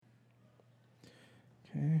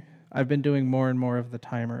Okay. I've been doing more and more of the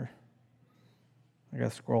timer. I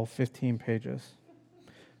got to scroll 15 pages.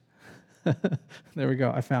 There we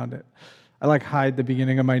go. I found it. I hide the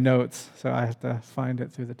beginning of my notes, so I have to find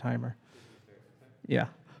it through the timer. Yeah.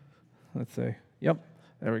 Let's see. Yep.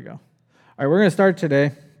 There we go. All right, we're going to start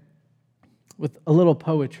today with a little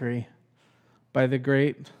poetry by the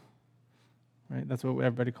great, right? That's what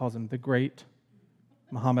everybody calls him, the great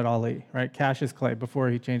Muhammad Ali, right? Cassius Clay, before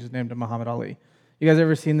he changed his name to Muhammad Ali. You guys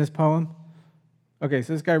ever seen this poem? Okay,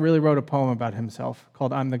 so this guy really wrote a poem about himself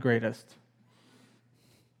called "I'm the Greatest."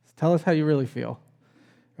 So tell us how you really feel.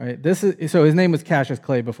 Right? So his name was Cassius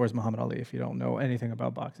Clay before it's Muhammad Ali, if you don't know anything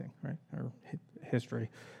about boxing, right? Or history.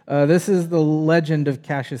 This is the legend of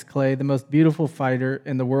Cassius Clay, the most beautiful fighter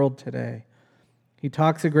in the world today. He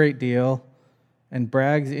talks a great deal and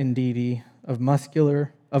brags indeedy of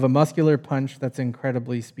a muscular punch that's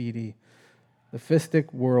incredibly speedy. The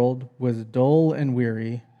fistic world was dull and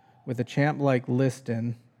weary. With a champ like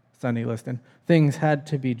Sonny Liston, things had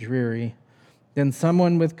to be dreary. Then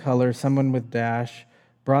someone with color, someone with dash,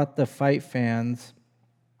 brought the fight fans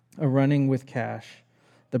a running with cash.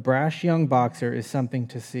 The brash young boxer is something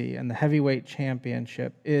to see, and the heavyweight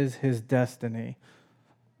championship is his destiny.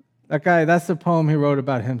 That guy, that's the poem he wrote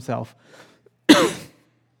about himself.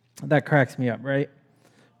 That cracks me up, right?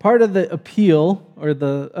 Part of the appeal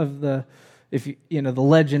the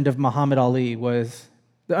legend of Muhammad Ali was,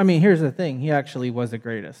 here's the thing, he actually was the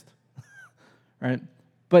greatest, right?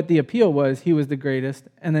 But the appeal was he was the greatest,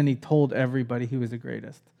 and then he told everybody he was the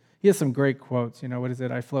greatest. He has some great quotes. What is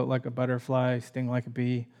it? I float like a butterfly, sting like a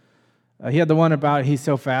bee. He had the one about he's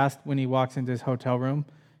so fast when he walks into his hotel room,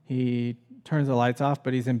 he turns the lights off,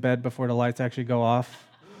 but he's in bed before the lights actually go off.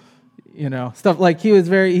 Stuff like he was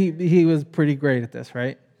pretty great at this,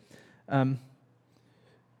 right? I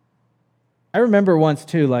remember once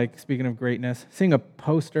too, speaking of greatness, seeing a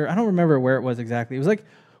poster. I don't remember where it was exactly. It was like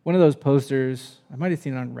one of those posters, I might have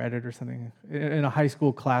seen it on Reddit or something, in a high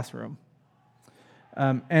school classroom.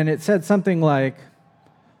 And it said something like,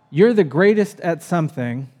 "You're the greatest at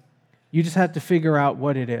something, you just have to figure out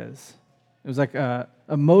what it is." It was like a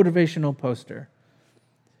motivational poster.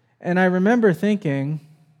 And I remember thinking,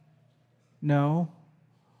 no.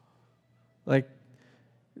 I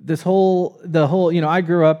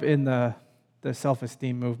grew up in the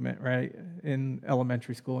self-esteem movement, right? In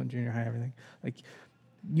elementary school and junior high, everything.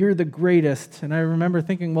 You're the greatest. And I remember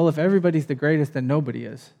thinking, well, if everybody's the greatest, then nobody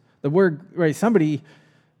is. The word, right, somebody,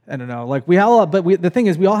 I don't know, the thing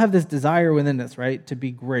is, we all have this desire within us, right, to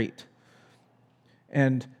be great.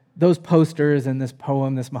 And those posters and this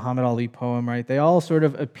poem, this Muhammad Ali poem, right, they all sort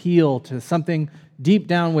of appeal to something deep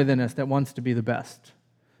down within us that wants to be the best.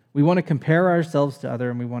 We want to compare ourselves to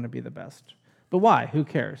others, and we want to be the best. But why? Who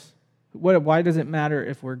cares? Why does it matter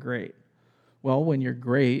if we're great? Well, when you're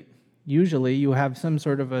great, usually you have some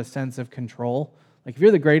sort of a sense of control. If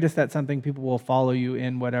you're the greatest at something, people will follow you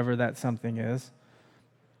in whatever that something is.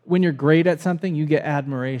 When you're great at something, you get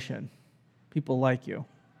admiration. People like you.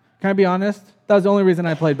 Can I be honest? That was the only reason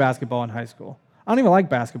I played basketball in high school. I don't even like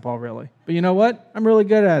basketball, really. But you know what? I'm really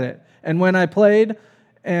good at it. And when I played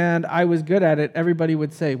and I was good at it, everybody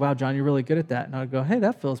would say, "Wow, John, you're really good at that." And I would go, "Hey,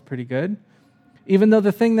 that feels pretty good." Even though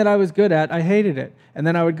the thing that I was good at, I hated it. And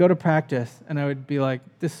then I would go to practice, and I would be like,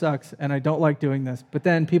 "This sucks, and I don't like doing this." But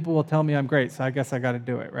then people will tell me I'm great, so I guess I got to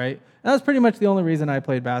do it, right? And that was pretty much the only reason I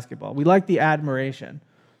played basketball. We like the admiration.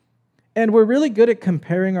 And we're really good at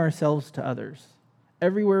comparing ourselves to others.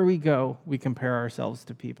 Everywhere we go, we compare ourselves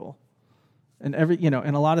to people. And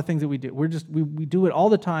and a lot of things that we do, we do it all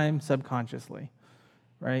the time subconsciously,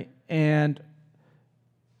 right?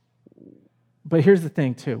 But here's the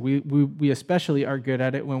thing too, we especially are good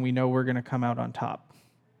at it when we know we're going to come out on top,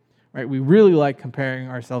 right? We really like comparing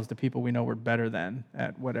ourselves to people we know we're better than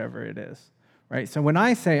at whatever it is, right? So when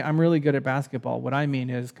I say I'm really good at basketball, what I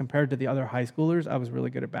mean is compared to the other high schoolers, I was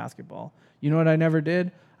really good at basketball. You know what I never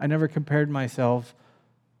did? I never compared myself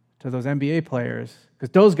to those NBA players,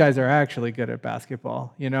 because those guys are actually good at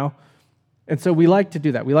basketball, And so we like to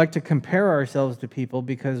do that. We like to compare ourselves to people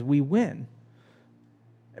because we win.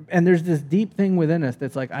 And there's this deep thing within us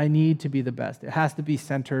that's like, I need to be the best. It has to be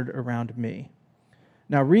centered around me.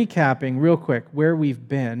 Now, recapping real quick where we've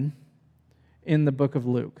been in the book of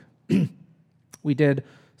Luke. We did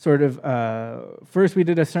first we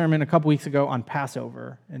did a sermon a couple weeks ago on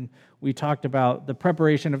Passover, and we talked about the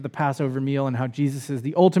preparation of the Passover meal and how Jesus is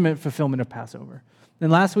the ultimate fulfillment of Passover. Then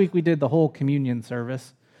last week we did the whole communion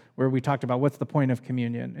service, where we talked about what's the point of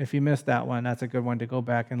communion. If you missed that one, that's a good one to go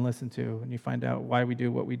back and listen to, and you find out why we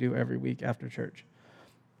do what we do every week after church.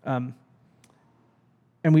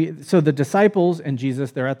 So the disciples and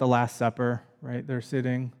Jesus, they're at the Last Supper, right? They're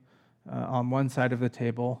sitting on one side of the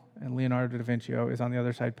table, and Leonardo da Vinci is on the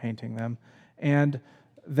other side painting them. And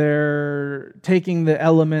they're taking the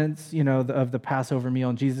elements, of the Passover meal,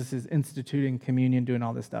 and Jesus is instituting communion, doing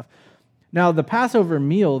all this stuff. Now, the Passover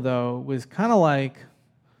meal, though, was kind of like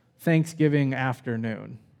Thanksgiving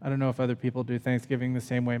afternoon. I don't know if other people do Thanksgiving the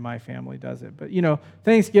same way my family does it, but,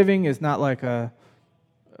 Thanksgiving is not like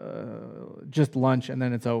just lunch and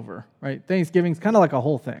then it's over, right? Thanksgiving's kind of like a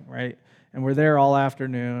whole thing, right? And we're there all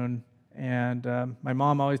afternoon, and my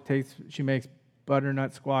mom she makes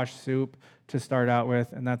butternut squash soup to start out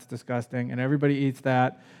with, and that's disgusting, and everybody eats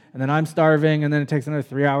that, and then I'm starving, and then it takes another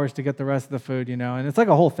 3 hours to get the rest of the food, and it's like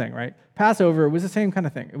a whole thing, right? Passover was the same kind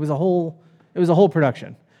of thing. It was a whole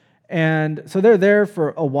production. And so they're there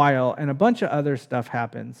for a while, and a bunch of other stuff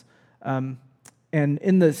happens. And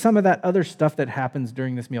in some of that other stuff that happens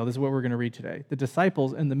during this meal, this is what we're going to read today. The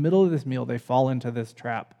disciples, in the middle of this meal, they fall into this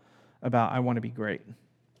trap about, I want to be great.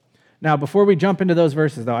 Now, before we jump into those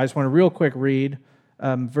verses, though, I just want to real quick read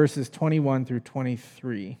verses 21 through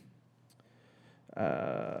 23.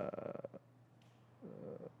 I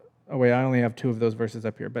only have 2 of those verses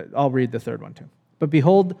up here, but I'll read the third one too. But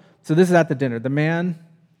behold, so this is at the dinner.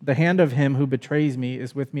 The hand of him who betrays me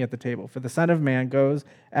is with me at the table. For the Son of Man goes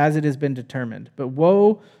as it has been determined. But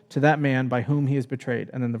woe to that man by whom he is betrayed.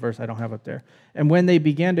 And then the verse I don't have up there. And when they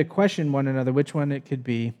began to question one another which one it could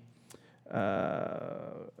be,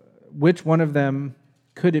 which one of them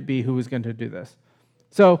could it be who was going to do this?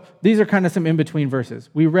 So these are kind of some in-between verses.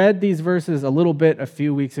 We read these verses a little bit a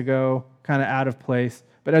few weeks ago, kind of out of place.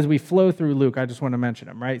 But as we flow through Luke, I just want to mention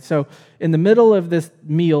them, right? So in the middle of this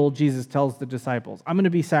meal, Jesus tells the disciples, I'm going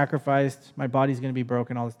to be sacrificed, my body's going to be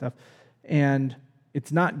broken, all this stuff. And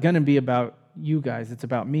it's not going to be about you guys, it's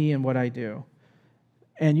about me and what I do.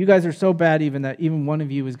 And you guys are so bad even that even one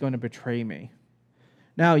of you is going to betray me.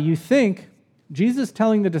 Now, you think Jesus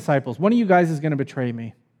telling the disciples, one of you guys is going to betray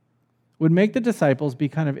me, would make the disciples be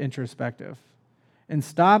kind of introspective and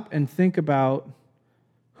stop and think about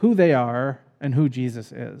who they are and who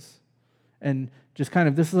Jesus is. And just kind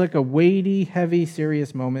of, this is like a weighty, heavy,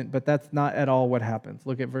 serious moment, but that's not at all what happens.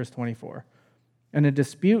 Look at verse 24. And a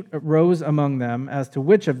dispute arose among them as to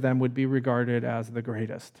which of them would be regarded as the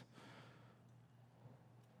greatest.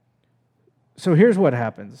 So here's what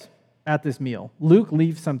happens at this meal. Luke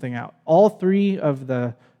leaves something out. All 3 of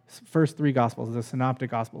the first 3 Gospels, the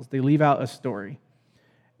Synoptic Gospels, they leave out a story.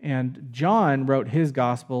 And John wrote his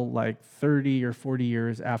gospel like 30 or 40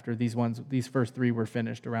 years after these first 3 were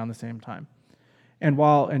finished around the same time.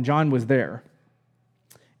 And John was there.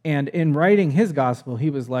 And in writing his gospel, he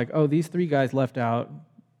was like, oh, these 3 guys left out,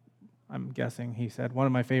 I'm guessing, he said, one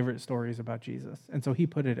of my favorite stories about Jesus. And so he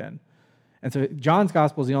put it in. And so John's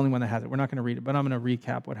gospel is the only one that has it. We're not going to read it, but I'm going to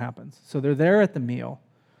recap what happens. So they're there at the meal.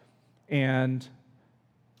 And,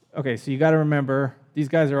 okay, so you got to remember, these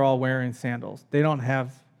guys are all wearing sandals. They don't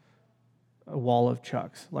have a wall of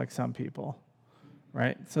chucks like some people,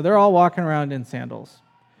 right? So they're all walking around in sandals.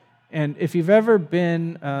 And if you've ever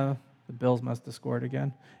been, the Bills must have scored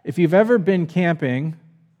again. If you've ever been camping,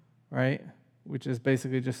 right, which is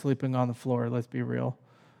basically just sleeping on the floor, let's be real,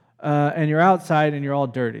 and you're outside and you're all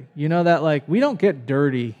dirty. You know that, like, we don't get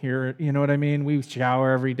dirty here, you know what I mean? We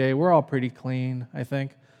shower every day. We're all pretty clean, I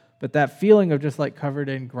think. But that feeling of just like covered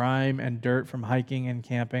in grime and dirt from hiking and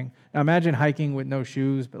camping. Now imagine hiking with no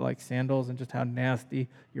shoes, but like sandals, and just how nasty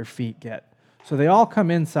your feet get. So they all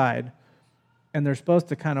come inside, and they're supposed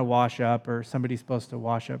to kind of wash up, or somebody's supposed to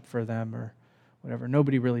wash up for them or whatever.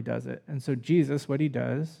 Nobody really does it. And so Jesus, what he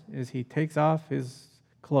does is he takes off his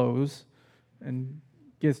clothes and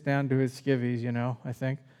gets down to his skivvies, I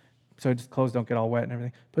think. So his clothes don't get all wet and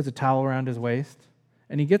everything. Puts a towel around his waist,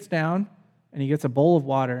 and he gets down, and he gets a bowl of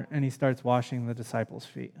water, and he starts washing the disciples'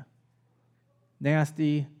 feet.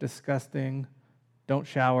 Nasty, disgusting, don't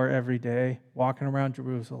shower every day, walking around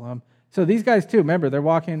Jerusalem. So these guys too, remember, they're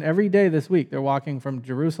walking every day this week. They're walking from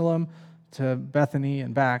Jerusalem to Bethany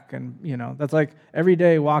and back, and that's like every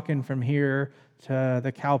day walking from here to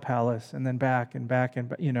the Cow Palace and then back and back,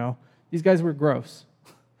 and these guys were gross.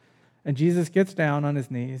 And Jesus gets down on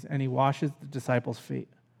his knees, and he washes the disciples' feet.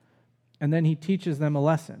 And then he teaches them a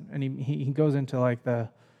lesson, and he goes into like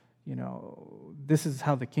this is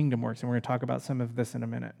how the kingdom works, and we're going to talk about some of this in a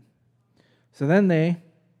minute. So then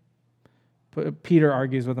Peter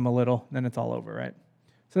argues with them a little, then it's all over, right?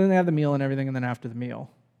 So then they have the meal and everything, and then after the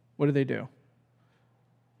meal, what do?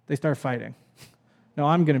 They start fighting. No,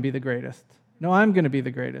 I'm going to be the greatest. No, I'm going to be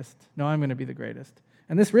the greatest. No, I'm going to be the greatest.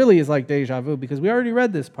 And this really is like deja vu, because we already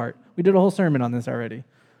read this part. We did a whole sermon on this already.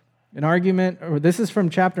 An argument, or this is from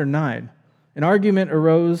chapter 9. An argument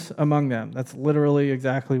arose among them. That's literally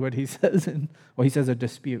exactly what he says he says a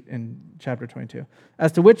dispute in chapter 22,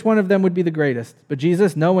 as to which one of them would be the greatest. But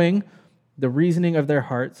Jesus, knowing the reasoning of their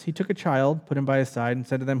hearts, he took a child, put him by his side, and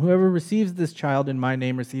said to them, "Whoever receives this child in my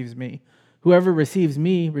name receives me. Whoever receives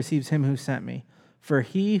me receives him who sent me. For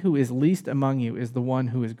he who is least among you is the one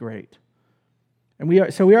who is great." And we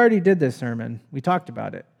already did this sermon. We talked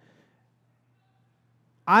about it.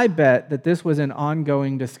 I bet that this was an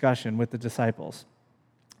ongoing discussion with the disciples.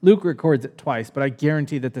 Luke records it twice, but I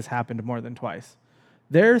guarantee that this happened more than twice.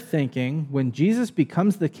 They're thinking when Jesus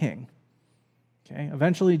becomes the king, okay,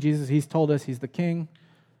 eventually Jesus, he's told us he's the king.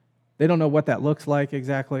 They don't know what that looks like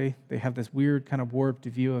exactly. They have this weird kind of warped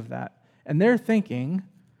view of that. And they're thinking,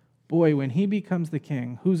 boy, when he becomes the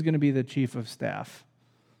king, who's going to be the chief of staff?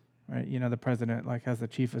 Right? You know, the president has the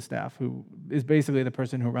chief of staff, who is basically the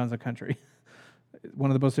person who runs the country.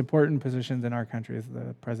 One of the most important positions in our country is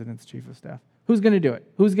the president's chief of staff. Who's going to do it?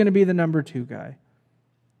 Who's going to be the number 2 guy?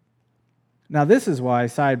 Now, this is why,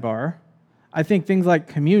 sidebar, I think things like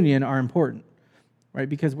communion are important, right?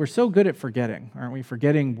 Because we're so good at forgetting, aren't we?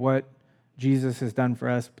 Forgetting what Jesus has done for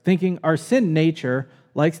us. Thinking our sin nature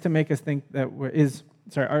likes to make us think that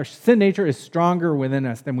our sin nature is stronger within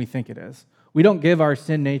us than we think it is. We don't give our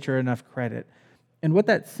sin nature enough credit. And what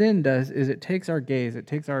that sin does is it takes our gaze, it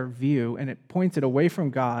takes our view, and it points it away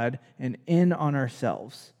from God and in on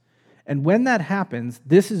ourselves. And when that happens,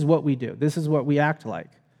 this is what we do. This is what we act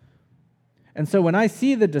like. And so when I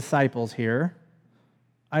see the disciples here,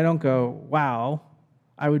 I don't go, wow,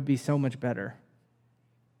 I would be so much better.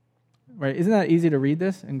 Right? Isn't that easy to read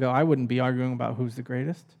this and go, I wouldn't be arguing about who's the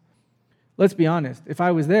greatest? Let's be honest. If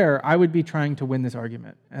I was there, I would be trying to win this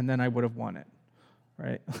argument, and then I would have won it.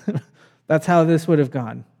 Right? That's how this would have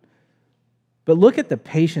gone. But look at the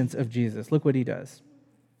patience of Jesus. Look what he does.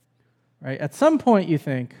 Right? At some point you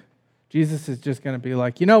think Jesus is just going to be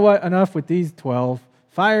like, you know what? Enough with these 12.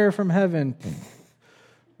 Fire from heaven.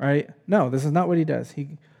 Right? No, this is not what he does.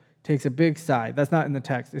 He takes a big sigh. That's not in the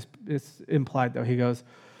text. It's implied, though. He goes,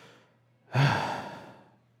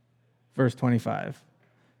 verse 25.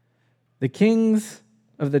 The kings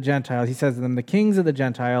of the Gentiles, he says to them, the kings of the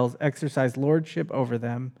Gentiles exercise lordship over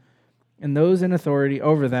them, and those in authority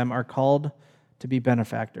over them are called to be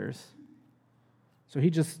benefactors. So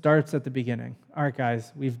he just starts at the beginning. All right,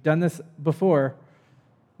 guys, we've done this before.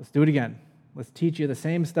 Let's do it again. Let's teach you the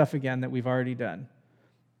same stuff again that we've already done.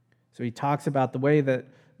 So he talks about the way that,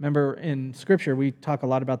 remember in Scripture, we talk a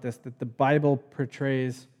lot about this, that the Bible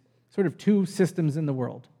portrays sort of 2 systems in the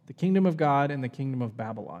world, the kingdom of God and the kingdom of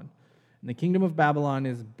Babylon. And the kingdom of Babylon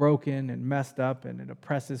is broken and messed up, and it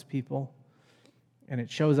oppresses people. And it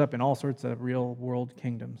shows up in all sorts of real world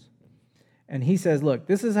kingdoms. And he says, look,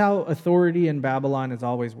 this is how authority in Babylon has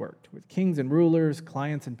always worked, with kings and rulers,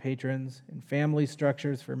 clients and patrons, in family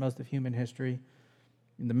structures for most of human history,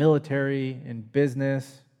 in the military, in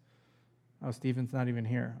business. Oh, Stephen's not even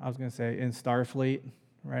here. I was going to say in Starfleet,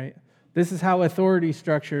 right? This is how authority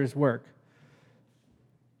structures work.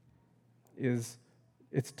 It's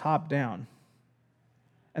top down.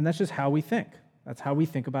 And that's just how we think. That's how we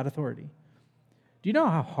think about authority. Do you know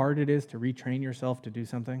how hard it is to retrain yourself to do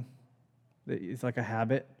something? It's like a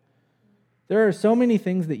habit. There are so many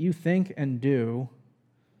things that you think and do,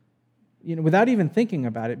 without even thinking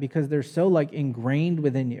about it, because they're so ingrained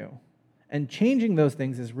within you. And changing those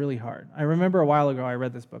things is really hard. I remember a while ago, I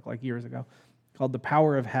read this book years ago called The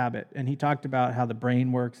Power of Habit. And he talked about how the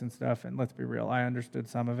brain works and stuff. And let's be real, I understood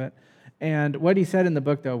some of it. And what he said in the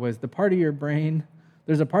book, though, was there's a part of your brain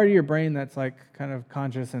that's kind of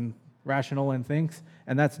conscious and rational and thinks,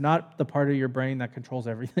 and that's not the part of your brain that controls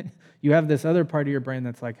everything. You have this other part of your brain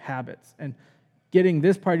that's like habits, and getting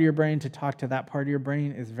this part of your brain to talk to that part of your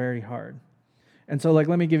brain is very hard. And so, let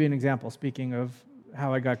me give you an example. Speaking of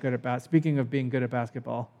how I got good at speaking of being good at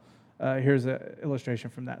basketball, here's an illustration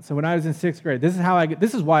from that. So when I was in 6th grade, this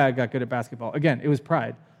is why I got good at basketball. Again, it was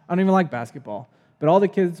pride. I don't even like basketball, but all the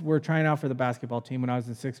kids were trying out for the basketball team when I was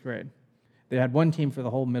in 6th grade. They had one team for the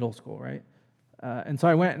whole middle school, right? And so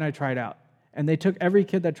I went and I tried out. And they took every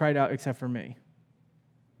kid that tried out except for me.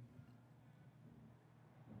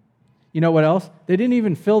 You know what else? They didn't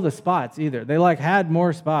even fill the spots either. They had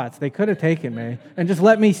more spots. They could have taken me and just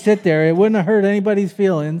let me sit there. It wouldn't have hurt anybody's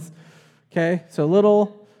feelings. Okay?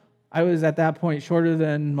 So I was at that point shorter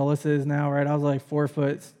than Melissa is now, right? I was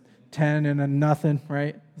 4'10" and a nothing,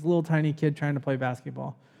 right? I was a little tiny kid trying to play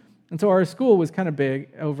basketball. And so our school was kind of big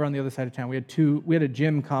over on the other side of town. We had a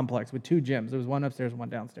gym complex with 2 gyms. There was one upstairs and one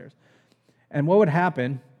downstairs. And what would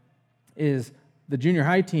happen is the junior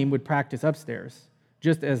high team would practice upstairs,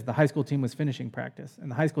 just as the high school team was finishing practice. And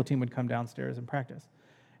the high school team would come downstairs and practice.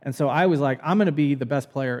 And so I was like, I'm going to be the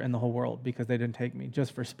best player in the whole world because they didn't take me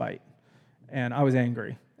just for spite. And I was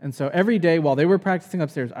angry. And so every day while they were practicing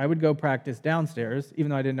upstairs, I would go practice downstairs, even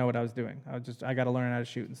though I didn't know what I was doing. I got to learn how to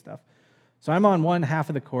shoot and stuff. So I'm on one half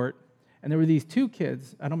of the court, and there were these two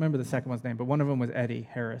kids. I don't remember the second one's name, but one of them was Eddie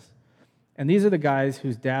Harris. And these are the guys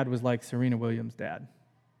whose dad was like Serena Williams' dad,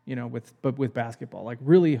 but with basketball, like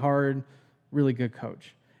really hard, really good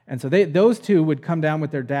coach. And so those two would come down with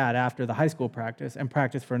their dad after the high school practice and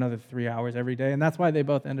practice for another 3 hours every day. And that's why they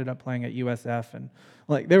both ended up playing at USF, and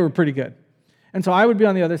they were pretty good. And so I would be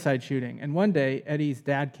on the other side shooting. And one day, Eddie's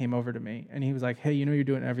dad came over to me, and he was like, hey, you're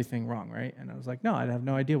doing everything wrong, right? And I was like, no, I have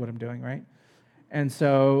no idea what I'm doing, right? And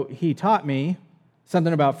so he taught me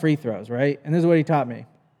something about free throws, right? And this is what he taught me.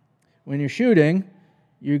 When you're shooting,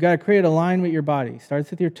 you got to create a line with your body.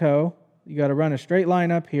 Starts with your toe. You got to run a straight line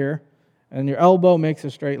up here, and your elbow makes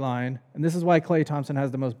a straight line. And this is why Klay Thompson has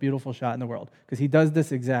the most beautiful shot in the world, because he does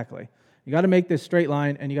this exactly. You got to make this straight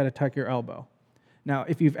line, and you got to tuck your elbow. Now,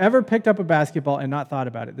 if you've ever picked up a basketball and not thought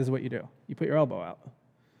about it, this is what you do. You put your elbow out.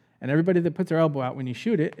 And everybody that puts their elbow out, when you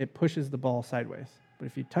shoot it, it pushes the ball sideways. But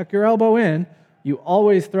if you tuck your elbow in, you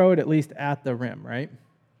always throw it at least at the rim, right?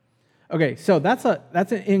 Okay, so that's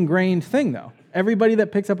an ingrained thing, though. Everybody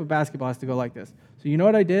that picks up a basketball has to go like this. So you know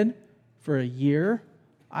what I did? For a year,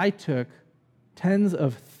 I took tens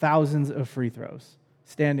of thousands of free throws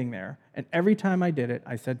standing there. And every time I did it,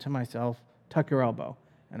 I said to myself, tuck your elbow.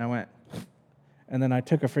 And I went, and then I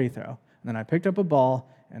took a free throw. And then I picked up a ball,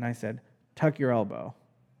 and I said, tuck your elbow.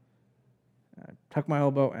 And I tucked my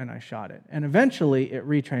elbow, and I shot it. And eventually, it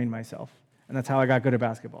retrained myself. And that's how I got good at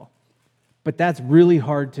basketball. But that's really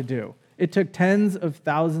hard to do. It took tens of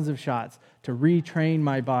thousands of shots to retrain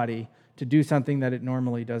my body to do something that it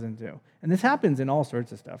normally doesn't do. And this happens in all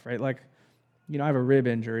sorts of stuff, right? I have a rib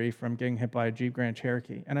injury from getting hit by a Jeep Grand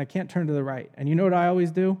Cherokee, and I can't turn to the right. And you know what I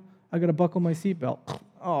always do? I got to buckle my seatbelt.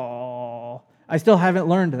 Oh, I still haven't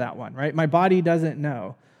learned that one, right? My body doesn't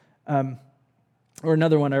know. Or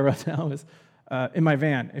another one I wrote down was in my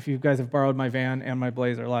van. If you guys have borrowed my van and my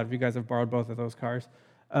Blazer, a lot of you guys have borrowed both of those cars.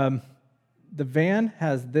 The van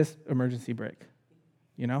has this emergency brake,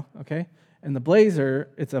 okay? And the Blazer,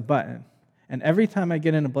 it's a button. And every time I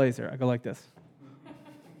get in a Blazer, I go like this.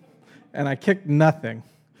 And I kick nothing.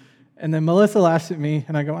 And then Melissa laughs at me,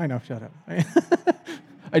 and I go, I know, shut up.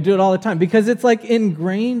 I do it all the time because it's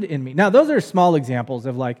ingrained in me. Now, those are small examples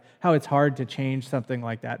of how it's hard to change something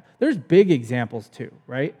like that. There's big examples too,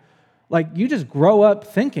 right? You just grow up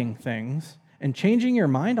thinking things, and changing your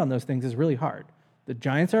mind on those things is really hard. The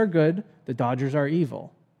Giants are good, the Dodgers are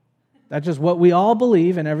evil. That's just what we all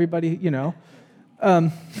believe, and everybody,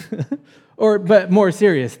 but more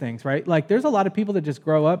serious things, right? There's a lot of people that just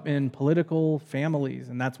grow up in political families,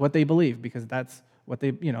 and that's what they believe because that's what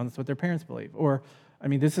that's what their parents believe. Or,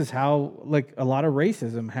 this is how a lot of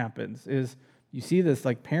racism happens. Is you see this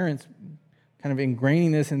parents kind of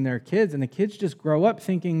ingraining this in their kids, and the kids just grow up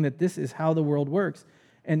thinking that this is how the world works.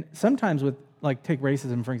 And sometimes with take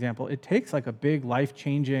racism, for example, it takes a big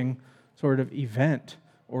life-changing sort of event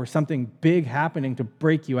or something big happening to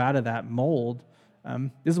break you out of that mold.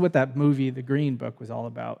 This is what that movie, The Green Book, was all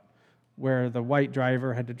about, where the white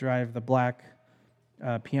driver had to drive the black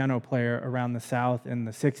piano player around the South in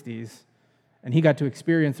the 60s, and he got to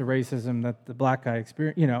experience the racism that the black guy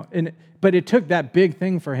experienced, but it took that big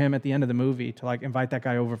thing for him at the end of the movie to invite that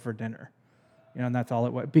guy over for dinner. And that's all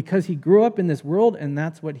it was, because he grew up in this world, and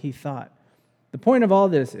that's what he thought. The point of all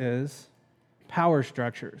this is power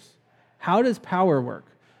structures. How does power work?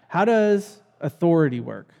 How does authority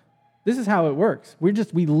work? This is how it works. We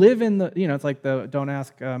live in the, it's like don't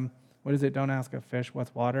ask a fish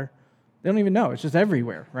what's water. They don't even know. It's just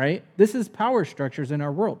everywhere, right? This is power structures in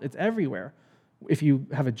our world. It's everywhere. If you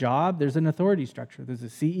have a job, there's an authority structure. There's a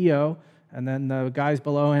CEO, and then the guys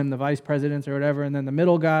below him, the vice presidents or whatever, and then the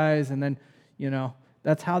middle guys, and then,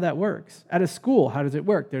 that's how that works. At a school, how does it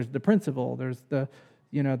work? There's the principal, there's the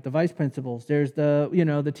vice principals, there's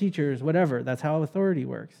the teachers, whatever. That's how authority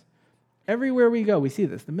works. Everywhere we go, we see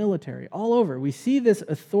this, the military, all over. We see this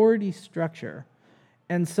authority structure.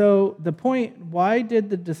 And so the point, why did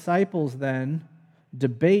the disciples then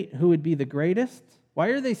debate who would be the greatest? Why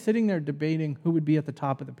are they sitting there debating who would be at the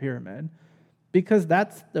top of the pyramid? Because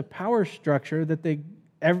that's the power structure that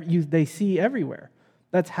they see everywhere.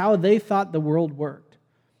 That's how they thought the world worked.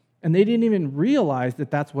 And they didn't even realize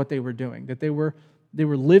that that's what they were doing, that they were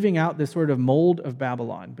living out this sort of mold of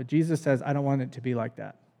Babylon. But Jesus says, I don't want it to be like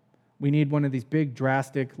that. We need one of these big,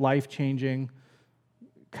 drastic, life-changing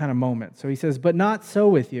kind of moments. So he says, but not so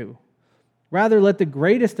with you. Rather, let the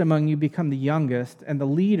greatest among you become the youngest, and the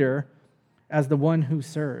leader as the one who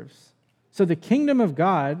serves. So the kingdom of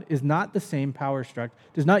God is not the same power structure,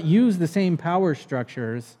 does not use the same power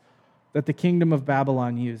structures that the kingdom of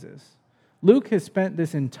Babylon uses. Luke has spent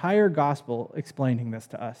this entire gospel explaining this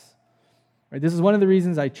to us. Right? This is one of the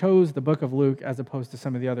reasons I chose the book of Luke as opposed to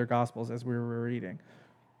some of the other gospels as we were reading.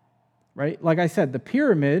 Right? Like I said, the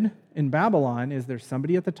pyramid in Babylon is there's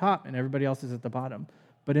somebody at the top and everybody else is at the bottom.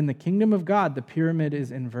 But in the kingdom of God, the pyramid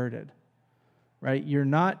is inverted. Right? You're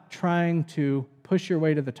not trying to push your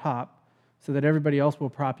way to the top so that everybody else will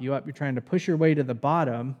prop you up. You're trying to push your way to the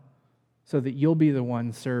bottom so that you'll be the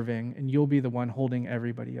one serving and you'll be the one holding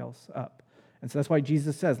everybody else up. And so that's why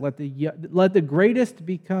Jesus says, let the greatest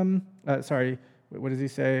become, what does he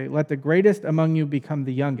say? Let the greatest among you become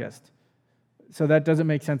the youngest. So that doesn't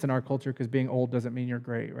make sense in our culture because being old doesn't mean you're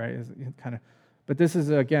great, right? But this is,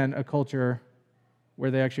 again, a culture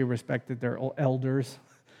where they actually respected their elders.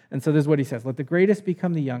 And so this is what he says, let the greatest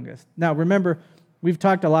become the youngest. Now, remember, we've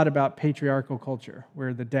talked a lot about patriarchal culture,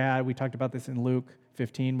 where the dad, we talked about this in Luke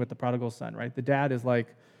 15 with the prodigal son, right? The dad is like,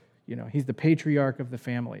 he's the patriarch of the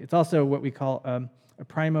family. It's also what we call a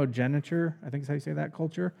primogeniture, I think is how you say that,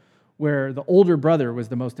 culture, where the older brother was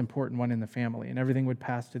the most important one in the family, and everything would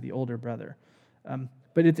pass to the older brother.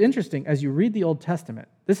 But it's interesting, as you read the Old Testament,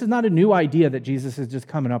 this is not a new idea that Jesus is just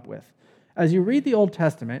coming up with. As you read the Old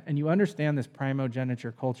Testament and you understand this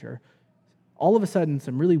primogeniture culture, all of a sudden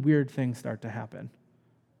some really weird things start to happen.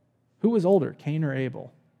 Who was older, Cain or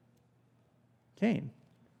Abel? Cain.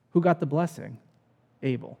 Who got the blessing?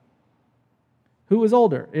 Abel. Who was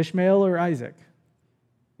older, Ishmael or Isaac?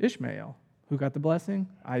 Ishmael. Who got the blessing?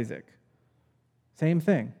 Isaac. Same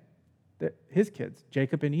thing. His kids,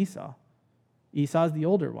 Jacob and Esau. Esau's the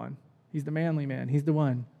older one. He's the manly man. He's the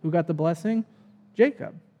one. Who got the blessing?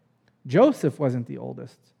 Jacob. Joseph wasn't the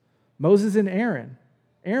oldest. Moses and Aaron.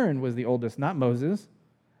 Aaron was the oldest, not Moses.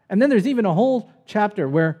 And then there's even a whole chapter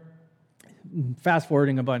where, fast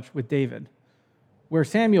forwarding a bunch with David, where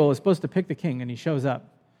Samuel is supposed to pick the king, and he shows up.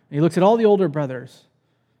 And he looks at all the older brothers,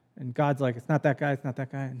 and God's like, it's not that guy, it's not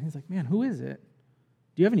that guy. And he's like, man, who is it?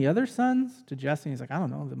 Do you have any other sons? To Jesse, and he's like, I don't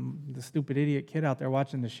know, the stupid idiot kid out there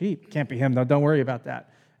watching the sheep. Can't be him, though, don't worry about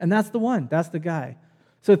that. And that's the one, that's the guy.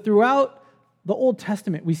 So throughout the Old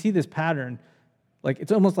Testament, we see this pattern. Like,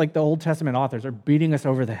 it's almost like the Old Testament authors are beating us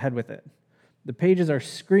over the head with it. The pages are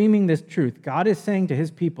screaming this truth. God is saying to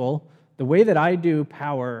his people, the way that I do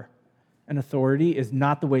power and authority is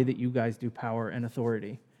not the way that you guys do power and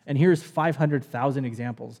authority. And here's 500,000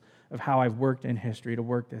 examples of how I've worked in history to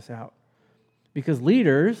work this out. Because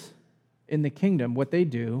leaders in the kingdom, what they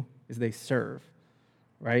do is they serve,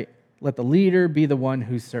 right? Let the leader be the one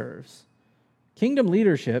who serves. Kingdom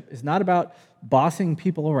leadership is not about bossing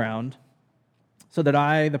people around so that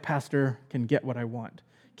I, the pastor, can get what I want.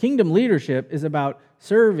 Kingdom leadership is about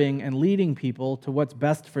serving and leading people to what's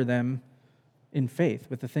best for them in faith,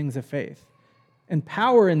 with the things of faith. And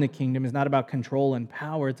power in the kingdom is not about control and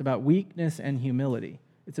power. It's about weakness and humility.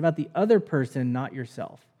 It's about the other person, not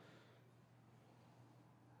yourself.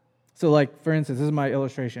 So like, for instance, this is my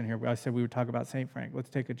illustration here where I said we would talk about St. Frank. Let's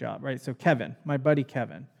take a job, right? So Kevin, my buddy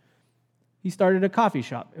Kevin, he started a coffee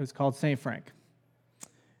shop. It was called St. Frank.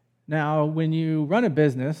 Now, when you run a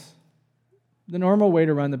business, the normal way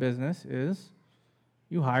to run the business is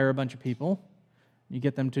you hire a bunch of people, you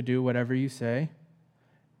get them to do whatever you say,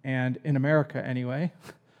 and in America anyway,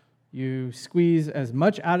 you squeeze as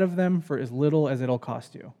much out of them for as little as it'll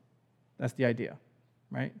cost you. That's the idea,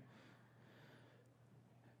 right?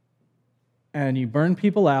 And you burn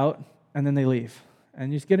people out, and then they leave.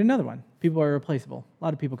 And you just get another one. People are replaceable. A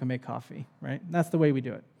lot of people can make coffee, right? That's the way we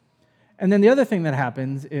do it. And then the other thing that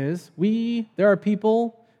happens is there are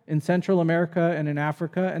people in Central America and in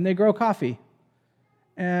Africa, and they grow coffee.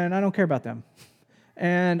 And I don't care about them.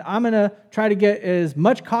 And I'm going to try to get as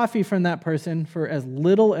much coffee from that person for as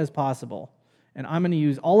little as possible. And I'm going to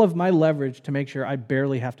use all of my leverage to make sure I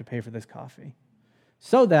barely have to pay for this coffee.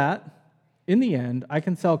 So that, in the end, I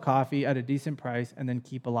can sell coffee at a decent price and then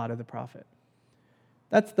keep a lot of the profit.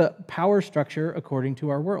 That's the power structure according to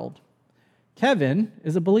our world. Kevin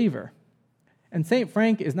is a believer. And St.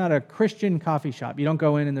 Frank is not a Christian coffee shop. You don't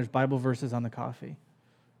go in and there's Bible verses on the coffee,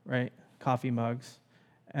 right? Coffee mugs.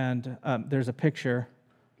 And there's a picture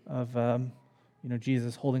of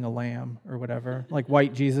Jesus holding a lamb or whatever, like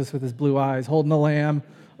white Jesus with his blue eyes holding a lamb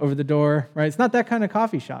over the door, right? It's not that kind of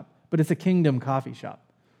coffee shop, but it's a kingdom coffee shop.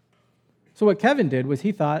 So what Kevin did was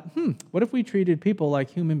he thought, what if we treated people like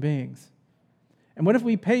human beings? And what if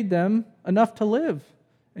we paid them enough to live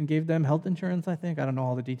and gave them health insurance, I think? I don't know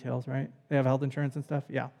all the details, right? They have health insurance and stuff?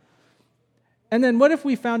 Yeah. And then what if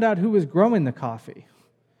we found out who was growing the coffee?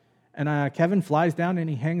 And Kevin flies down and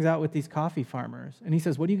he hangs out with these coffee farmers. And he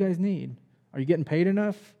says, what do you guys need? Are you getting paid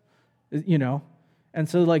enough? You know? And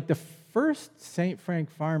so like the first St. Frank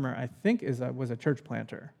farmer, I think was a church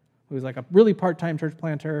planter who was like a really part-time church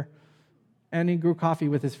planter. And he grew coffee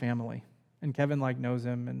with his family. And Kevin like knows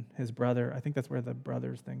him and his brother. I think that's where the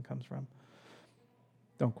brothers thing comes from.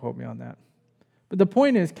 Don't quote me on that. But the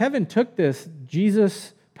point is, Kevin took this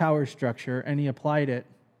Jesus power structure and he applied it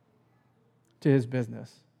to his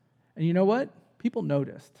business. And you know what? People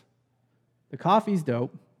noticed. The coffee's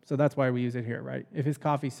dope, so that's why we use it here, right? If his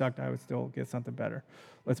coffee sucked, I would still get something better.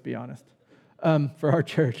 Let's be honest. For our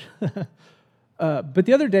church. But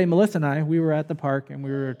the other day, Melissa and I, we were at the park and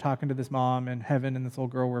we were talking to this mom, and Heaven and this little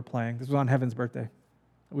girl were playing. This was on Heaven's birthday.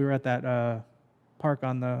 We were at that park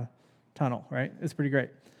on the tunnel, right? It's pretty great.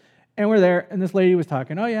 And we're there, and this lady was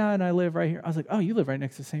talking, oh yeah, and I live right here. I was like, oh, you live right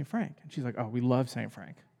next to St. Frank. And she's like, oh, we love St.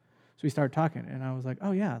 Frank. So we started talking, and I was like,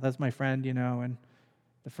 oh yeah, that's my friend, you know, and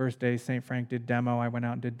the first day St. Frank did demo, I went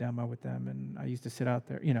out and did demo with them, and I used to sit out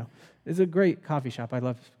there, you know. It's a great coffee shop. I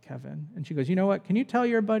love Kevin. And she goes, you know what, can you tell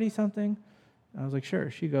your buddy something? And I was like, sure.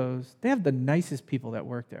 She goes, they have the nicest people that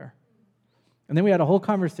work there. And then we had a whole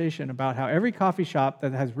conversation about how every coffee shop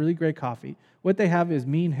that has really great coffee, what they have is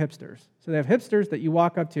mean hipsters. So they have hipsters that you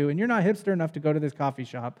walk up to, and you're not hipster enough to go to this coffee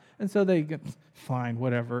shop, and so they get, fine,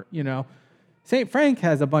 whatever, you know. St. Frank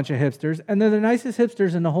has a bunch of hipsters, and they're the nicest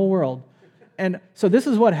hipsters in the whole world. And so this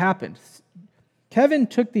is what happened. Kevin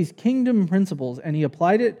took these kingdom principles, and he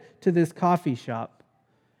applied it to this coffee shop.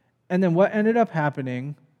 And then what ended up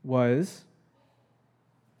happening was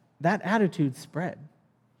that attitude spread.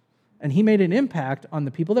 And he made an impact on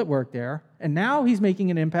the people that work there, and now he's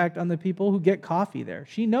making an impact on the people who get coffee there.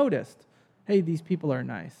 She noticed, hey, these people are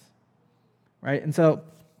nice, right? And so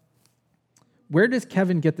where does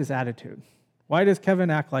Kevin get this attitude? Why does Kevin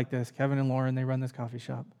act like this? Kevin and Lauren, they run this coffee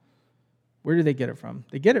shop. Where do they get it from?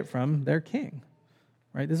 They get it from their king,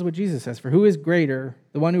 right? This is what Jesus says. For who is greater,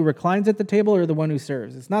 the one who reclines at the table or the one who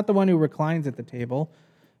serves? It's not the one who reclines at the table,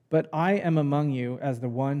 but I am among you as the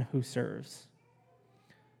one who serves.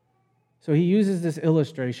 So he uses this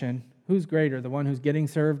illustration. Who's greater, the one who's getting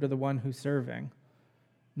served or the one who's serving?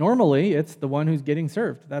 Normally, it's the one who's getting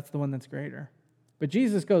served. That's the one that's greater. But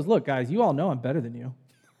Jesus goes, look, guys, you all know I'm better than you.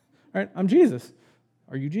 Right? I'm Jesus.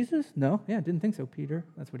 Are you Jesus? No? Yeah, didn't think so, Peter.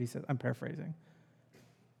 That's what he said. I'm paraphrasing.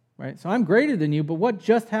 Right? So I'm greater than you, but what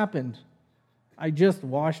just happened? I just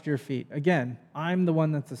washed your feet. Again, I'm the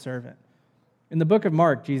one that's a servant. In the book of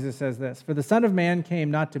Mark, Jesus says this, for the Son of Man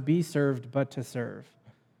came not to be served, but to serve.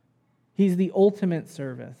 He's the ultimate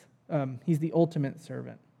servant. He's the ultimate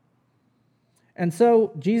servant. And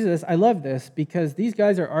so Jesus, I love this because these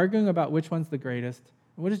guys are arguing about which one's the greatest.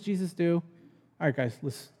 And what does Jesus do? All right, guys,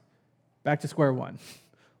 let's back to square one.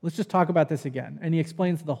 Let's just talk about this again. And he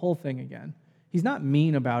explains the whole thing again. He's not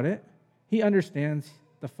mean about it. He understands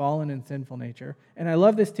the fallen and sinful nature. And I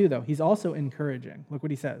love this too, though. He's also encouraging. Look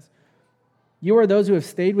what he says. You are those who have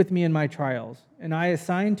stayed with me in my trials, and I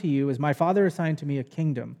assign to you, as my Father assigned to me, a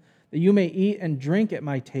kingdom, that you may eat and drink at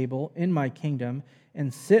my table in my kingdom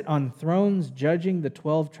and sit on thrones judging the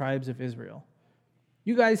 12 tribes of Israel.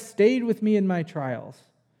 You guys stayed with me in my trials.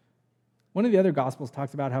 One of the other Gospels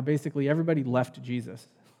talks about how basically everybody left Jesus,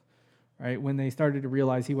 right? When they started to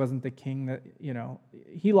realize he wasn't the king that, you know,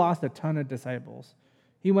 he lost a ton of disciples.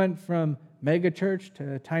 He went from mega church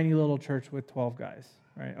to a tiny little church with 12 guys,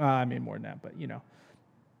 right? I mean, more than that, but, you know.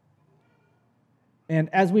 And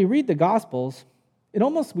as we read the Gospels,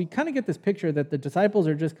 we kind of get this picture that the disciples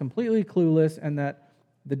are just completely clueless and that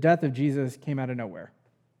the death of Jesus came out of nowhere,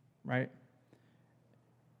 right?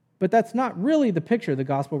 But that's not really the picture the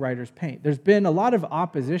gospel writers paint. There's been a lot of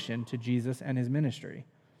opposition to Jesus and his ministry.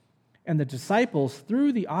 And the disciples,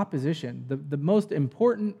 through the opposition, the most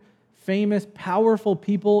important, famous, powerful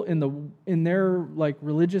people in their like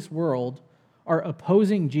religious world are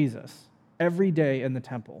opposing Jesus every day in the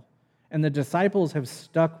temple. And the disciples have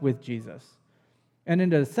stuck with Jesus. And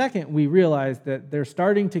in a second, we realize that they're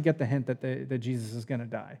starting to get the hint that Jesus is going to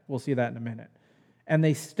die. We'll see that in a minute. And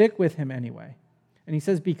they stick with him anyway. And he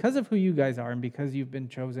says, because of who you guys are and because you've been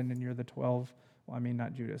chosen and you're the 12, well, I mean,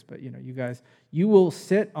 not Judas, but, you know, you guys, you will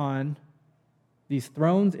sit on these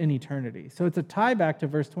thrones in eternity. So it's a tie back to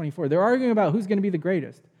verse 24. They're arguing about who's going to be the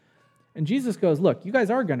greatest. And Jesus goes, look, you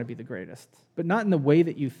guys are going to be the greatest, but not in the way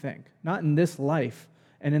that you think, not in this life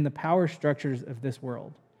and in the power structures of this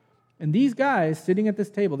world. And these guys sitting at this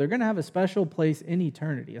table, they're going to have a special place in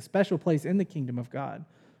eternity, a special place in the kingdom of God.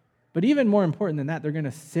 But even more important than that, they're going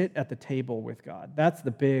to sit at the table with God. That's the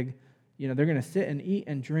big, they're going to sit and eat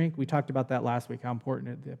and drink. We talked about that last week, how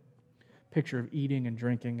important picture of eating and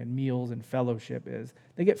drinking and meals and fellowship is.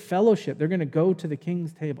 They get fellowship. They're going to go to the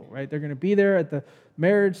king's table, right? They're going to be there at the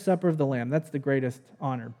marriage supper of the Lamb. That's the greatest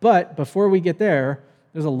honor. But before we get there,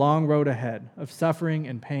 there's a long road ahead of suffering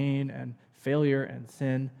and pain and failure and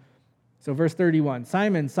sin. So verse 31,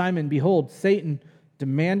 Simon, Simon, behold, Satan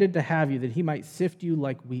demanded to have you that he might sift you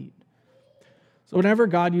like wheat. So whenever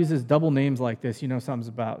God uses double names like this, you know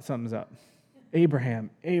something's up. Abraham,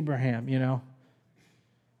 you know.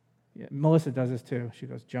 Yeah, Melissa does this too. She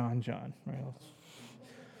goes, John, right?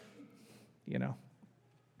 You know.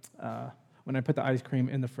 When I put the ice cream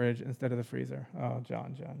in the fridge instead of the freezer. Oh,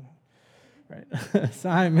 John. Right?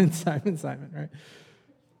 Simon, right?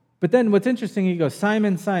 But then what's interesting, he goes,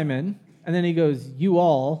 Simon, and then he goes, you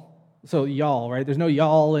all. So y'all, right? There's no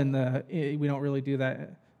y'all we don't really do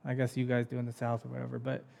that. I guess you guys do in the South or whatever,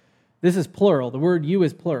 but this is plural. The word you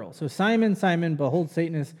is plural. So Simon, behold,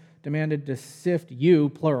 Satan has demanded to sift you,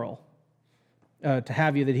 plural, to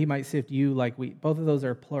have you that he might sift you like wheat. Both of those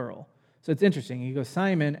are plural. So it's interesting. He goes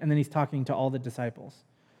Simon, and then he's talking to all the disciples.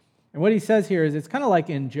 And what he says here is it's kind of like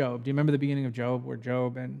in Job. Do you remember the beginning of Job where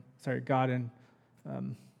God and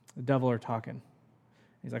the devil are talking?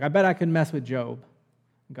 He's like, I bet I can mess with Job.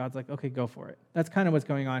 And God's like, okay, go for it. That's kind of what's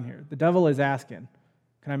going on here. The devil is asking,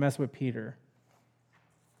 can I mess with Peter?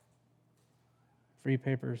 Free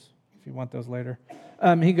papers, if you want those later.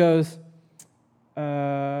 He goes,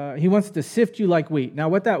 he wants to sift you like wheat. Now,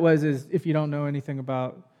 what that was is, if you don't know anything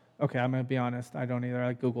about, okay, I'm going to be honest, I don't either.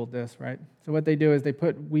 I Googled this, right? So what they do is they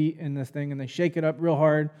put wheat in this thing and they shake it up real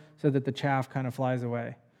hard so that the chaff kind of flies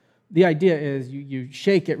away. The idea is you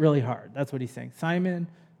shake it really hard. That's what he's saying.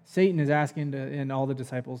 Satan is asking and all the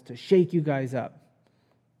disciples to shake you guys up.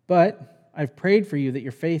 But I've prayed for you that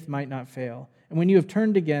your faith might not fail. And when you have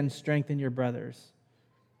turned again, strengthen your brothers.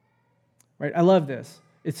 Right? I love this.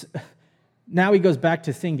 Now he goes back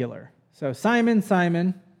to singular. So Simon,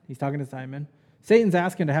 he's talking to Simon. Satan's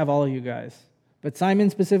asking to have all of you guys. But Simon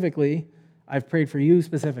specifically, I've prayed for you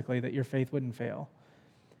specifically that your faith wouldn't fail.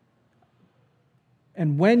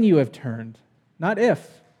 And when you have turned, not if,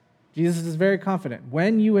 Jesus is very confident,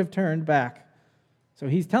 when you have turned back. So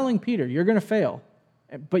he's telling Peter, you're going to fail,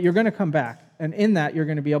 but you're going to come back. And in that, you're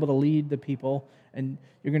going to be able to lead the people, and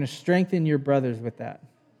you're going to strengthen your brothers with that.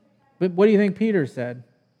 But what do you think Peter said?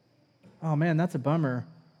 Oh, man, that's a bummer.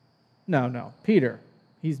 No. Peter,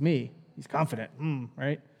 he's me. He's confident,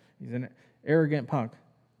 right? He's an arrogant punk.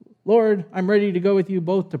 Lord, I'm ready to go with you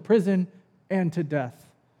both to prison and to death.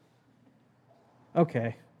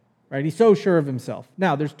 Okay, right? He's so sure of himself.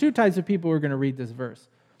 Now, there's two types of people who are going to read this verse.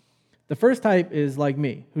 The first type is like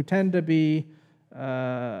me, who tend to be,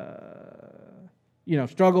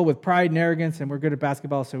 struggle with pride and arrogance, and we're good at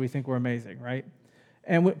basketball, so we think we're amazing, right?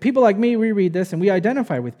 And people like me, we read this, and we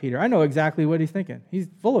identify with Peter. I know exactly what he's thinking. He's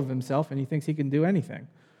full of himself, and he thinks he can do anything.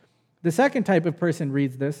 The second type of person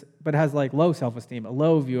reads this, but has like low self-esteem, a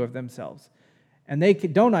low view of themselves. And they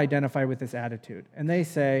don't identify with this attitude. And they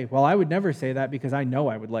say, well, I would never say that because I know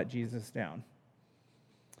I would let Jesus down.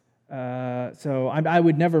 So I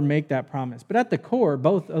would never make that promise. But at the core,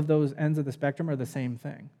 both of those ends of the spectrum are the same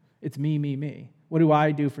thing. It's me. What do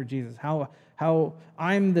I do for Jesus? How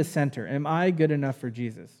I'm the center. Am I good enough for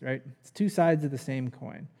Jesus, right? It's two sides of the same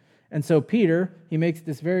coin. And so Peter, he makes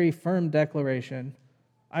this very firm declaration.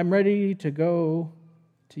 I'm ready to go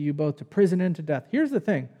to you both to prison and to death. Here's the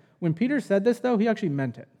thing. When Peter said this, though, he actually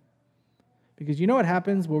meant it. Because you know what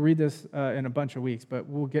happens? We'll read this in a bunch of weeks, but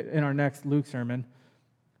we'll get in our next Luke sermon.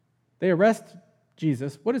 They arrest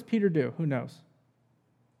Jesus. What does Peter do? Who knows?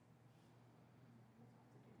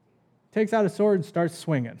 Takes out a sword and starts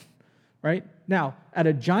swinging, right? Now, at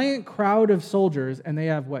a giant crowd of soldiers, and they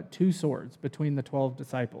have, 2 swords between the 12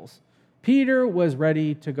 disciples. Peter was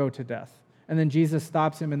ready to go to death. And then Jesus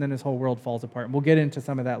stops him, and then his whole world falls apart. And we'll get into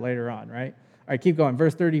some of that later on, right? All right, keep going.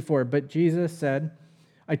 Verse 34, but Jesus said,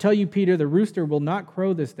 I tell you, Peter, the rooster will not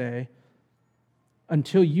crow this day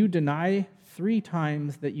until you deny 3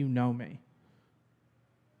 times that you know me.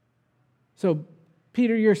 So,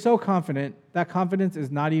 Peter, you're so confident. That confidence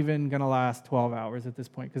is not even going to last 12 hours at this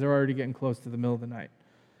point because they're already getting close to the middle of the night.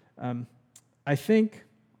 I think,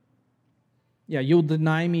 you'll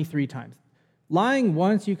deny me 3 times. Lying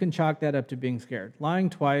once, you can chalk that up to being scared. Lying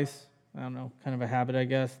twice, I don't know, kind of a habit, I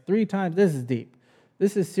guess. 3 times, this is deep.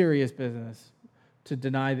 This is serious business to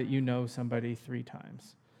deny that you know somebody 3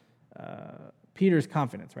 times. Peter's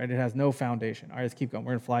confidence, right? It has no foundation. All right, let's keep going.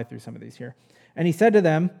 We're going to fly through some of these here. And he said to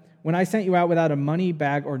them, when I sent you out without a money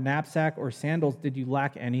bag or knapsack or sandals, did you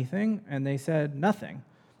lack anything? And they said, nothing.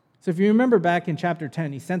 So if you remember back in chapter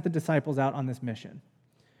 10, he sent the disciples out on this mission.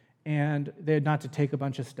 And they had not to take a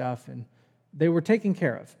bunch of stuff, and they were taken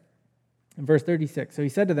care of. In verse 36, so he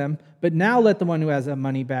said to them, "But now let the one who has a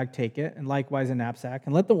money bag take it, and likewise a knapsack,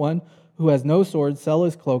 and let the one who has no sword sell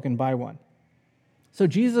his cloak and buy one." So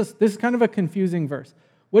Jesus, this is kind of a confusing verse.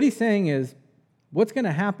 What he's saying is, what's going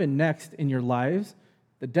to happen next in your lives,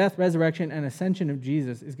 the death, resurrection, and ascension of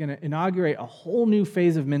Jesus is going to inaugurate a whole new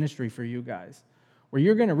phase of ministry for you guys, where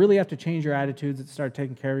you're going to really have to change your attitudes and start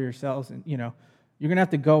taking care of yourselves. And, you're going to have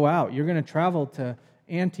to go out. You're going to travel to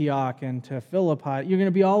Antioch and to Philippi. You're going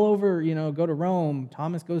to be all over, go to Rome.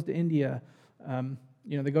 Thomas goes to India.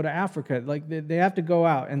 They go to Africa. Like, they have to go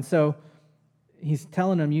out. And so he's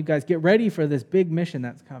telling them, you guys get ready for this big mission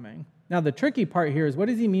that's coming. Now, the tricky part here is, what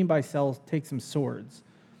does he mean by take some swords?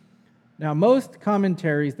 Now, most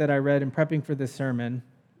commentaries that I read in prepping for this sermon,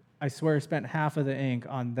 I swear, spent half of the ink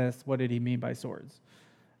on this. What did he mean by swords?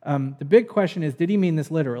 The big question is, did he mean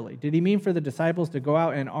this literally? Did he mean for the disciples to go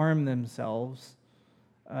out and arm themselves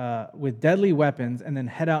with deadly weapons and then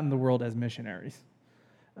head out in the world as missionaries?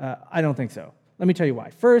 I don't think so. Let me tell you why.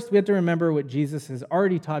 First, we have to remember what Jesus has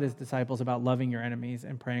already taught his disciples about loving your enemies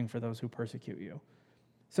and praying for those who persecute you.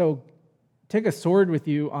 So, take a sword with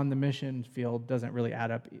you on the mission field doesn't really add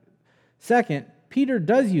up. Second, Peter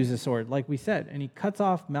does use a sword, like we said, and he cuts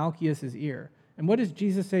off Malchus's ear. And what does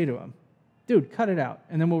Jesus say to him? Dude, cut it out,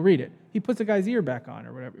 and then we'll read it. He puts the guy's ear back on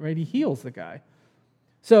or whatever, right? He heals the guy.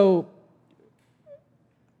 So,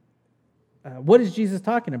 what is Jesus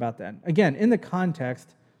talking about then? Again, in the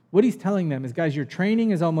context, what he's telling them is, guys, your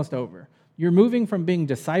training is almost over. You're moving from being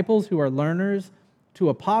disciples who are learners to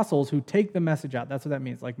apostles who take the message out. That's what that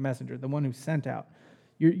means, like messenger, the one who's sent out.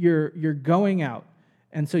 You're going out.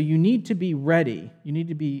 And so you need to be ready. You need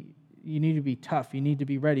to be tough. You need to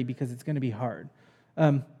be ready because it's going to be hard.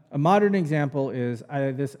 A modern example is,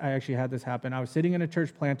 I actually had this happen. I was sitting in a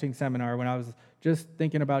church planting seminar when I was just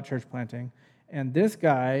thinking about church planting, and this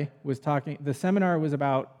guy was talking. The seminar was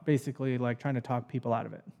about basically like trying to talk people out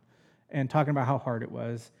of it and talking about how hard it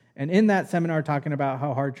was. And in that seminar, talking about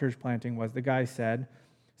how hard church planting was, the guy said,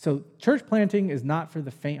 so church planting is not for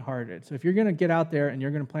the faint-hearted. So if you're going to get out there and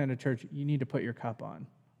you're going to plant a church, you need to put your cup on.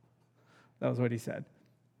 That was what he said.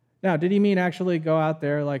 Now, did he mean actually go out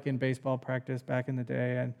there like in baseball practice back in the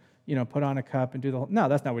day and, put on a cup and do the whole... No,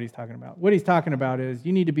 that's not what he's talking about. What he's talking about is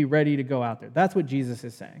you need to be ready to go out there. That's what Jesus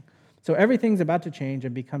is saying. So everything's about to change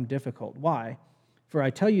and become difficult. Why? For I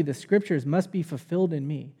tell you, the scriptures must be fulfilled in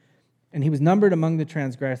me. And he was numbered among the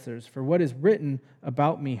transgressors, for what is written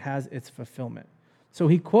about me has its fulfillment. So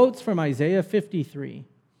he quotes from Isaiah 53.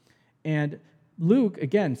 And Luke,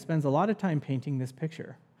 again, spends a lot of time painting this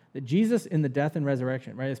picture. That Jesus in the death and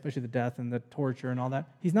resurrection, right, especially the death and the torture and all that,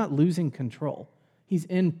 he's not losing control. He's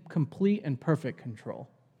in complete and perfect control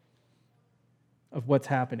of what's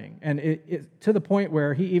happening. And it to the point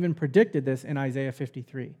where he even predicted this in Isaiah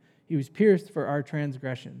 53. He was pierced for our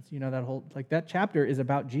transgressions. That chapter is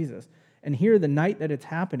about Jesus. And here, the night that it's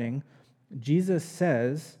happening, Jesus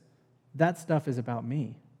says, that stuff is about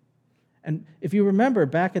me. And if you remember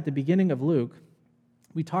back at the beginning of Luke,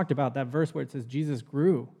 we talked about that verse where it says Jesus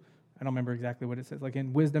grew. I don't remember exactly what it says, like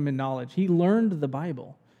in wisdom and knowledge. He learned the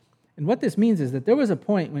Bible. And what this means is that there was a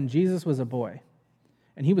point when Jesus was a boy,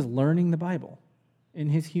 and he was learning the Bible in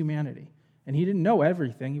his humanity. And he didn't know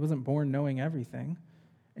everything. He wasn't born knowing everything.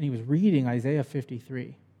 And he was reading Isaiah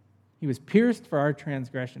 53. He was pierced for our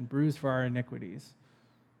transgression, bruised for our iniquities,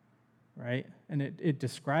 right? And it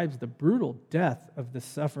describes the brutal death of the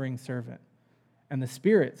suffering servant. And the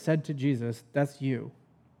Spirit said to Jesus, that's you.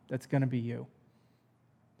 That's going to be you.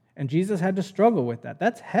 And Jesus had to struggle with that.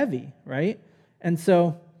 That's heavy, right? And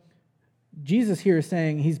so Jesus here is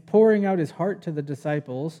saying he's pouring out his heart to the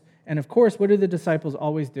disciples. And of course, what do the disciples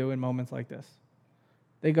always do in moments like this?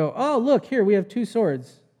 They go, oh, look, here, we have 2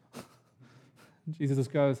 swords. Jesus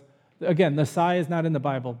goes, again, the sigh is not in the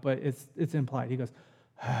Bible, but it's implied. He goes,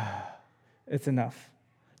 it's enough.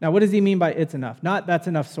 Now, what does he mean by it's enough? Not that's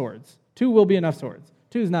enough swords. 2 will be enough swords.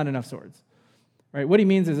 2 is not enough swords. Right? What he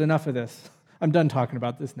means is enough of this. I'm done talking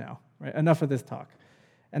about this now. Right? Enough of this talk.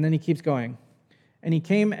 And then he keeps going. And he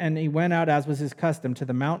came and he went out, as was his custom, to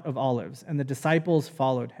the Mount of Olives, and the disciples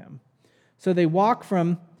followed him. So they walk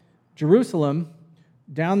from Jerusalem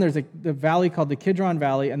down, there's the valley called the Kidron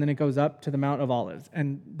Valley, and then it goes up to the Mount of Olives.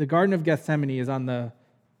 And the Garden of Gethsemane is on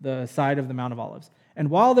the side of the Mount of Olives. And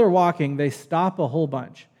while they're walking, they stop a whole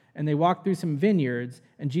bunch. And they walk through some vineyards,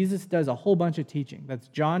 and Jesus does a whole bunch of teaching. That's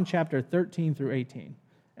John chapter 13 through 18.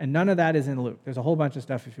 And none of that is in Luke. There's a whole bunch of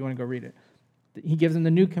stuff if you want to go read it. He gives them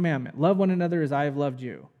the new commandment. Love one another as I have loved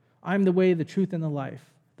you. I'm the way, the truth, and the life.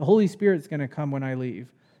 The Holy Spirit's going to come when I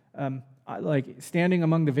leave. Like standing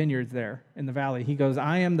among the vineyards there in the valley, he goes,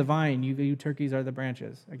 I am the vine, you turkeys are the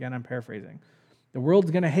branches. Again, I'm paraphrasing. The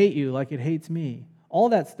world's going to hate you like it hates me. All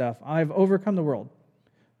that stuff. I've overcome the world.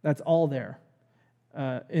 That's all there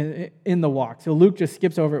in the walk. So Luke just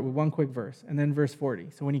skips over it with one quick verse. And then verse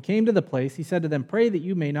 40. So when he came to the place, he said to them, "Pray that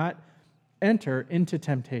you may not enter into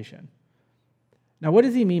temptation." Now, what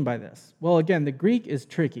does he mean by this? Well, again, the Greek is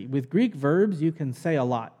tricky. With Greek verbs, you can say a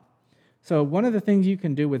lot. So one of the things you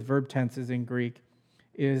can do with verb tenses in Greek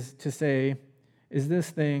is to say, is this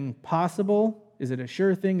thing possible? Is it a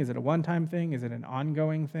sure thing? Is it a one-time thing? Is it an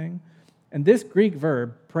ongoing thing? And this Greek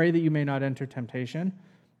verb, pray that you may not enter temptation,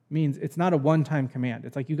 means it's not a one-time command.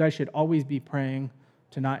 It's like you guys should always be praying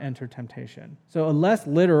to not enter temptation. So a less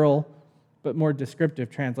literal but more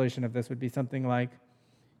descriptive translation of this would be something like,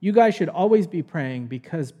 you guys should always be praying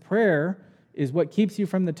because prayer is what keeps you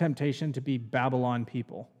from the temptation to be Babylon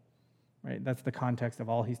people. Right? That's the context of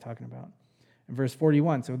all he's talking about. In verse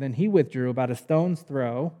 41, so then he withdrew about a stone's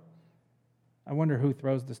throw. I wonder who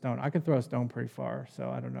throws the stone. I could throw a stone pretty far, so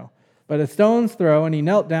I don't know. But a stone's throw, and he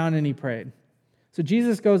knelt down and he prayed. So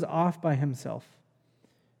Jesus goes off by himself.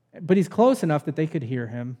 But he's close enough that they could hear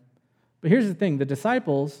him. But here's the thing, the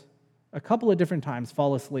disciples, a couple of different times,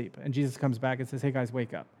 fall asleep. And Jesus comes back and says, hey guys,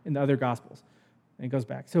 wake up, in the other Gospels. And he goes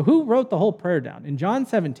back. So who wrote the whole prayer down? In John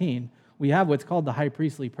 17, we have what's called the high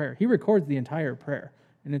priestly prayer. He records the entire prayer.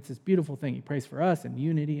 And it's this beautiful thing. He prays for us and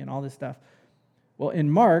unity and all this stuff. Well,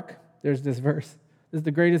 in Mark, there's this verse. This is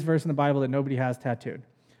the greatest verse in the Bible that nobody has tattooed.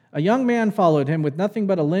 A young man followed him with nothing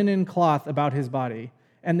but a linen cloth about his body,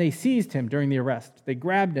 and they seized him during the arrest. They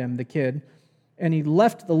grabbed him, the kid, and he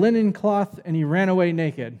left the linen cloth and he ran away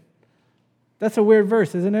naked. That's a weird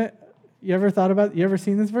verse, isn't it? You ever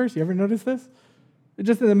seen this verse? You ever noticed this?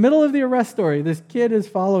 Just in the middle of the arrest story, this kid is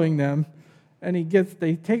following them, and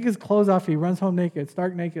they take his clothes off, he runs home naked,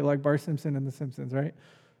 stark naked like Bart Simpson in The Simpsons, right?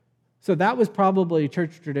 So that was probably,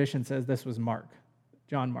 church tradition says this was Mark,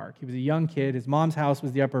 John Mark. He was a young kid, his mom's house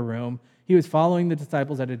was the upper room, he was following the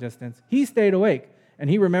disciples at a distance. He stayed awake, and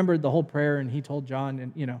he remembered the whole prayer, and he told John,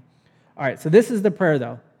 and All right, so this is the prayer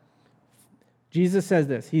though. Jesus says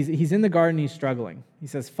this, he's in the garden, he's struggling. He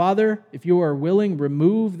says, Father, if you are willing,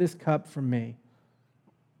 remove this cup from me.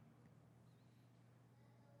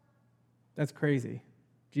 That's crazy.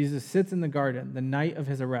 Jesus sits in the garden the night of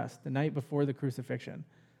his arrest, the night before the crucifixion.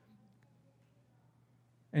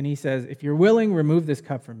 And he says, if you're willing, remove this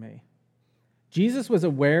cup from me. Jesus was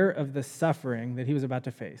aware of the suffering that he was about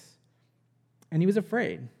to face. And he was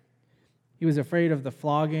afraid. He was afraid of the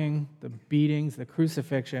flogging, the beatings, the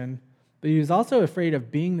crucifixion. But he was also afraid of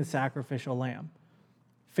being the sacrificial lamb.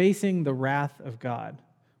 Facing the wrath of God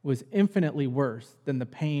was infinitely worse than the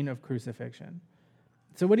pain of crucifixion.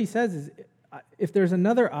 So what he says is, if there's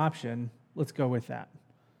another option, let's go with that.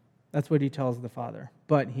 That's what he tells the Father.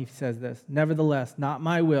 But he says this, nevertheless, not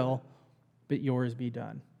my will, but yours be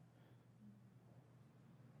done.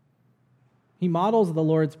 He models the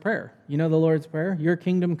Lord's Prayer. You know the Lord's Prayer? Your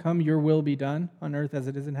kingdom come, your will be done on earth as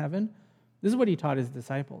it is in heaven. This is what he taught his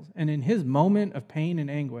disciples. And in his moment of pain and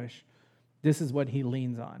anguish, this is what he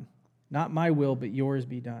leans on. Not my will, but yours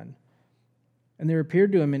be done. And there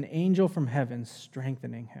appeared to him an angel from heaven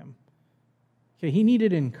strengthening him. Okay, he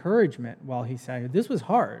needed encouragement while he sat here. This was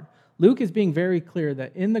hard. Luke is being very clear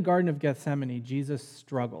that in the Garden of Gethsemane, Jesus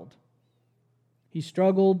struggled. He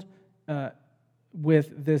struggled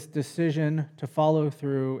with this decision to follow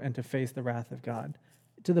through and to face the wrath of God,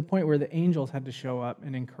 to the point where the angels had to show up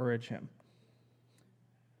and encourage him.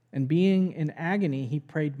 And being in agony, he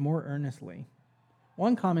prayed more earnestly.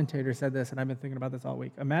 One commentator said this, and I've been thinking about this all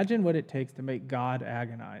week. Imagine what it takes to make God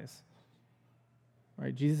agonize.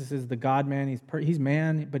 Right? Jesus is the God-man. He's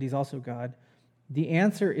man, but he's also God. The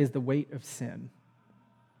answer is the weight of sin.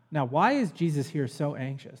 Now, why is Jesus here so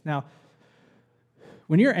anxious? Now,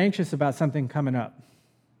 when you're anxious about something coming up,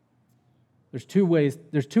 there's two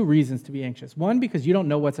reasons to be anxious. One, because you don't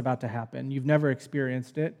know what's about to happen. You've never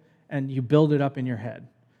experienced it, and you build it up in your head.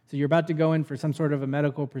 So you're about to go in for some sort of a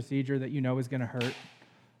medical procedure that you know is going to hurt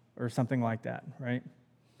or something like that, right?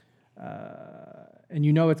 And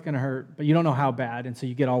you know it's going to hurt, but you don't know how bad, and so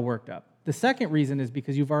you get all worked up. The second reason is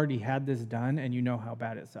because you've already had this done, and you know how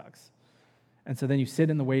bad it sucks. And so then you sit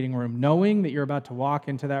in the waiting room knowing that you're about to walk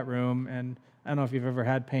into that room, and I don't know if you've ever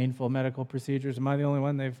had painful medical procedures. Am I the only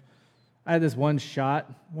one? I had this one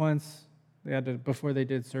shot once. Before they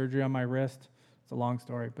did surgery on my wrist. It's a long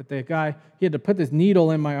story. But the guy, he had to put this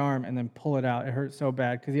needle in my arm and then pull it out. It hurt so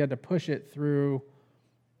bad because he had to push it through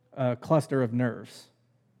a cluster of nerves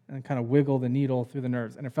and kind of wiggle the needle through the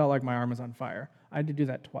nerves. And it felt like my arm was on fire. I had to do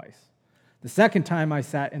that twice. The second time I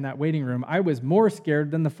sat in that waiting room, I was more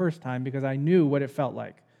scared than the first time because I knew what it felt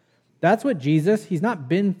like. That's what Jesus, he's not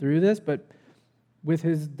been through this, but with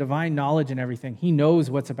his divine knowledge and everything, he knows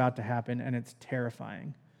what's about to happen, and it's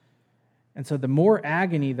terrifying. And so the more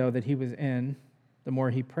agony, though, that he was in, the more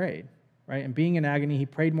he prayed, right? And being in agony, he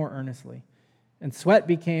prayed more earnestly. And his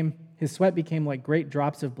sweat became like great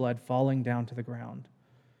drops of blood falling down to the ground.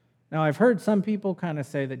 Now, I've heard some people kind of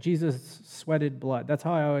say that Jesus sweated blood. That's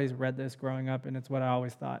how I always read this growing up, and it's what I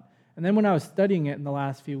always thought. And then when I was studying it in the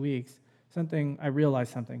last few weeks, I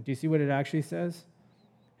realized something. Do you see what it actually says?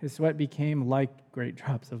 His sweat became like great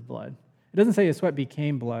drops of blood. It doesn't say his sweat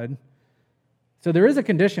became blood. So there is a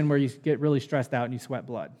condition where you get really stressed out and you sweat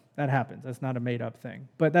blood. That happens. That's not a made-up thing.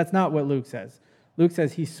 But that's not what Luke says. Luke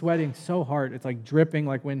says he's sweating so hard, it's like dripping,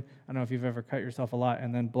 like when, I don't know if you've ever cut yourself a lot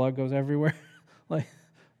and then blood goes everywhere. I'm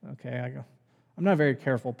not a very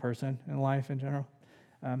careful person in life in general.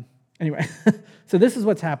 Anyway, so this is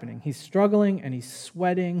what's happening. He's struggling and he's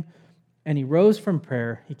sweating, and he rose from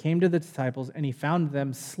prayer. He came to the disciples and he found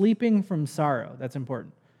them sleeping from sorrow. That's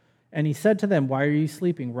important. And he said to them, "Why are you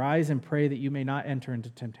sleeping? Rise and pray that you may not enter into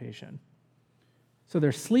temptation." So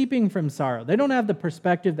they're sleeping from sorrow. They don't have the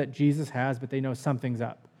perspective that Jesus has, but they know something's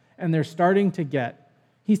up. And they're starting to get,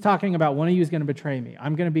 he's talking about one of you is going to betray me.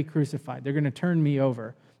 I'm going to be crucified. They're going to turn me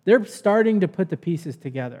over. They're starting to put the pieces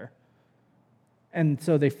together. And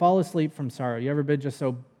so they fall asleep from sorrow. You ever been just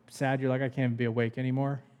so sad you're like, I can't be awake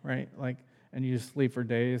anymore, right? And you just sleep for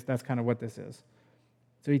days. That's kind of what this is.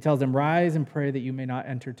 So he tells them, "Rise and pray that you may not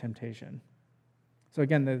enter temptation." So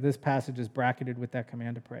again, this passage is bracketed with that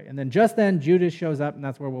command to pray. And then just then, Judas shows up, and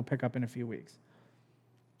that's where we'll pick up in a few weeks.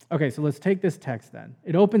 Okay, so let's take this text then.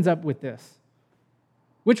 It opens up with this.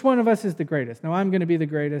 Which one of us is the greatest? No, I'm going to be the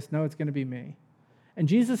greatest. No, it's going to be me. And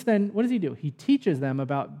Jesus then, what does he do? He teaches them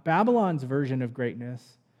about Babylon's version of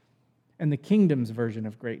greatness and the kingdom's version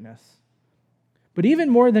of greatness. But even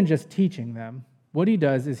more than just teaching them, what he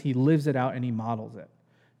does is he lives it out and he models it.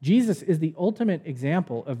 Jesus is the ultimate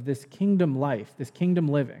example of this kingdom life, this kingdom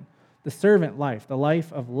living, the servant life, the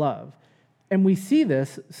life of love. And we see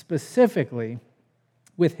this specifically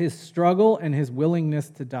with his struggle and his willingness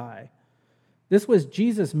to die. This was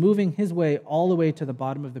Jesus moving his way all the way to the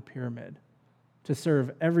bottom of the pyramid to serve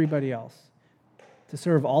everybody else, to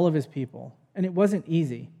serve all of his people. And it wasn't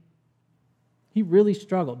easy. He really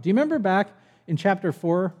struggled. Do you remember back in chapter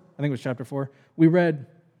 4, I think it was chapter 4, we read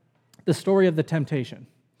the story of the temptation.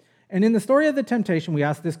 And in the story of the temptation, we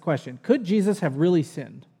asked this question: could Jesus have really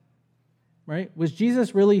sinned? Right? Was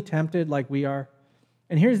Jesus really tempted like we are?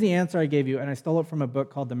 And here's the answer I gave you, and I stole it from a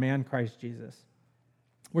book called The Man Christ Jesus,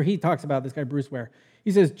 where he talks about this guy, Bruce Ware.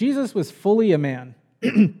 He says, Jesus was fully a man.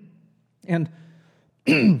 And,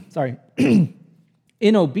 in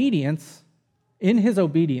his obedience,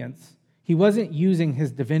 he wasn't using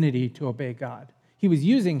his divinity to obey God. He was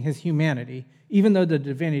using his humanity, even though the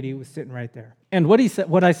divinity was sitting right there. And what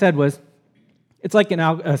I said was, it's like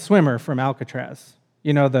a swimmer from Alcatraz.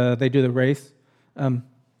 You know, they do the race.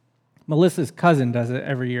 Melissa's cousin does it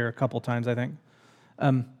every year, a couple times, I think.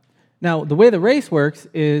 Now, the way the race works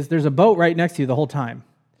is there's a boat right next to you the whole time.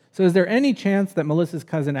 So is there any chance that Melissa's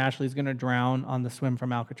cousin Ashley is going to drown on the swim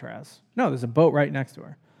from Alcatraz? No, there's a boat right next to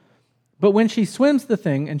her. But when she swims the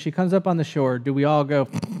thing and she comes up on the shore, do we all go,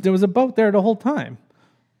 there was a boat there the whole time?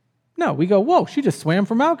 No, we go, whoa, she just swam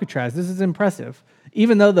from Alcatraz. This is impressive.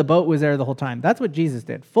 Even though the boat was there the whole time. That's what Jesus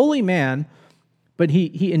did. Fully man, but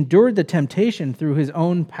he endured the temptation through his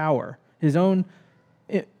own power, his own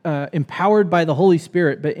empowered by the Holy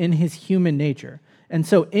Spirit, but in his human nature. And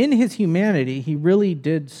so in his humanity, he really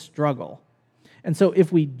did struggle. And so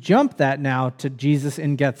if we jump that now to Jesus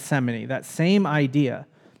in Gethsemane, that same idea,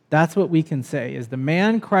 that's what we can say is the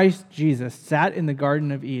man Christ Jesus sat in the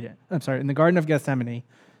Garden of in the Garden of Gethsemane,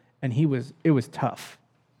 and it was tough.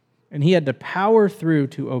 And he had to power through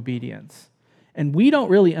to obedience. And we don't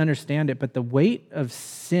really understand it, but the weight of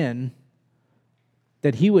sin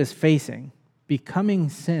that he was facing, becoming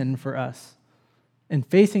sin for us, and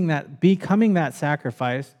facing that, becoming that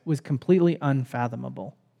sacrifice was completely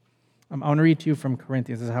unfathomable. I want to read to you from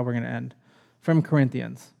Corinthians. This is how we're going to end. From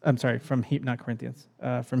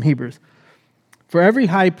Hebrews. For every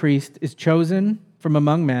high priest is chosen from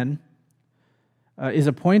among men, is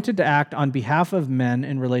appointed to act on behalf of men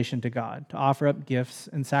in relation to God, to offer up gifts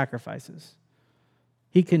and sacrifices.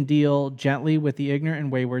 He can deal gently with the ignorant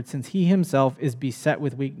and wayward, since he himself is beset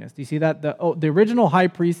with weakness. Do you see that? The original high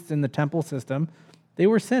priests in the temple system, they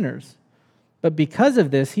were sinners. But because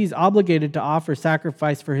of this, he's obligated to offer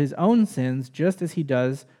sacrifice for his own sins, just as he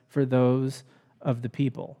does for those of the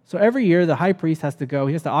people. So every year, the high priest has to go.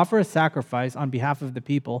 He has to offer a sacrifice on behalf of the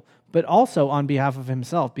people, but also on behalf of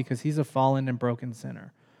himself, because he's a fallen and broken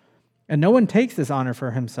sinner. And no one takes this honor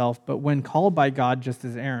for himself, but when called by God, just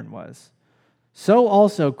as Aaron was. So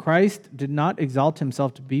also Christ did not exalt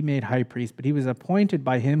himself to be made high priest, but he was appointed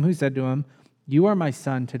by him who said to him, 'You are my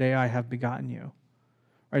son, today I have begotten you.'"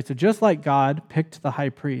 All right, so just like God picked the high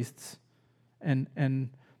priests and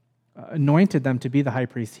anointed them to be the high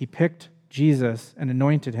priest, he picked Jesus and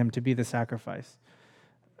anointed him to be the sacrifice.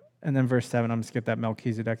 And then verse 7, I'm going to skip that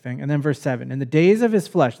Melchizedek thing. And then verse 7, "In the days of his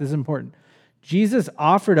flesh," this is important, "Jesus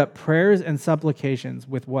offered up prayers and supplications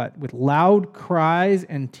with what? With loud cries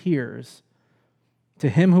and tears to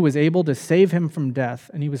him who was able to save him from death,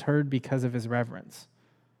 and he was heard because of his reverence."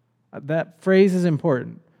 That phrase is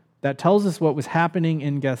important. That tells us what was happening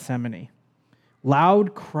in Gethsemane.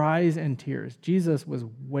 Loud cries and tears. Jesus was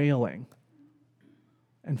wailing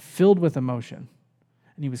and filled with emotion.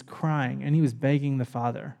 And he was crying and he was begging the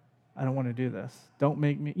Father, "I don't want to do this. Don't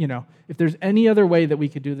make me, if there's any other way that we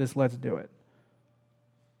could do this, let's do it."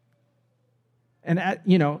 And,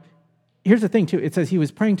 here's the thing, too. It says he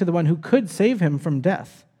was praying to the one who could save him from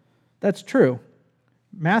death. That's true.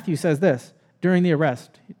 Matthew says this during the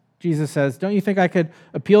arrest. Jesus says, "Don't you think I could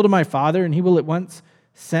appeal to my Father and he will at once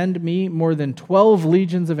send me more than 12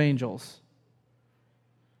 legions of angels?"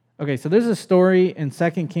 Okay, so there's a story in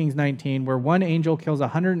 2 Kings 19 where one angel kills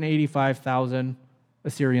 185,000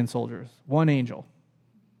 Assyrian soldiers. One angel.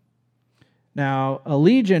 Now, a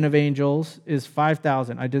legion of angels is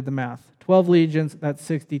 5,000. I did the math. 12 legions, that's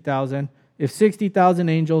 60,000. If 60,000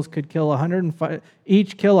 angels could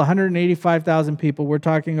each kill 185,000 people, we're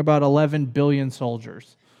talking about 11 billion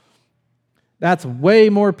soldiers. That's way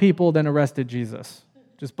more people than arrested Jesus,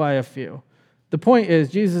 just by a few. The point is,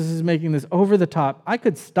 Jesus is making this over the top. I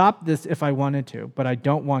could stop this if I wanted to, but I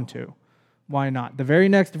don't want to. Why not? The very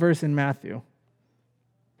next verse in Matthew.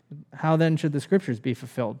 "How then should the scriptures be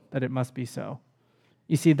fulfilled, that it must be so?"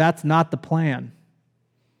 You see, that's not the plan.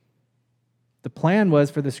 The plan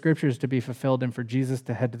was for the scriptures to be fulfilled and for Jesus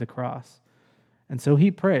to head to the cross. And so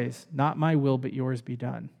he prays, "Not my will, but yours be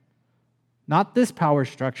done." Not this power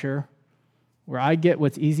structure where I get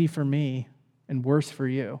what's easy for me and worse for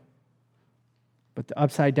you, but the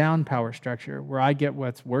upside down power structure where I get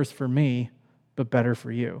what's worse for me but better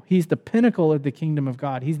for you. He's the pinnacle of the kingdom of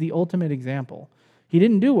God. He's the ultimate example. He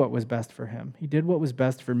didn't do what was best for him. He did what was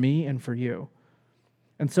best for me and for you.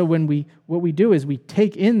 And so what we do is we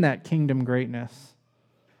take in that kingdom greatness.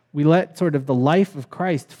 We let sort of the life of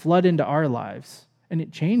Christ flood into our lives, and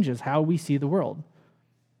it changes how we see the world.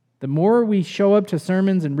 The more we show up to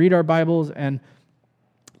sermons and read our Bibles and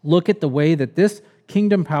look at the way that this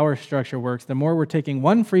kingdom power structure works, the more we're taking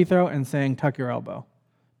one free throw and saying, "Tuck your elbow,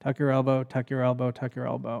 tuck your elbow, tuck your elbow, tuck your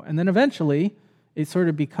elbow." And then eventually, it sort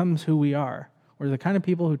of becomes who we are. We're the kind of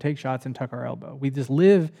people who take shots and tuck our elbow. We just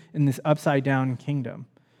live in this upside down kingdom.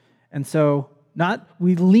 And so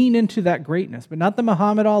we lean into that greatness, but not the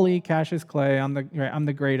Muhammad Ali, Cassius Clay, I'm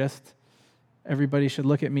the greatest. Everybody should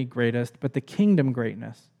look at me greatest, but the kingdom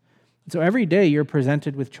greatness. And so every day you're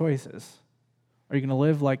presented with choices. Are you going to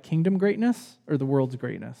live like kingdom greatness or the world's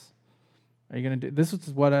greatness? Are you going to do this?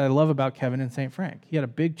 Is what I love about Kevin and St. Frank. He had a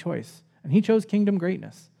big choice, and he chose kingdom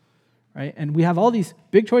greatness, right? And we have all these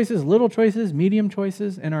big choices, little choices, medium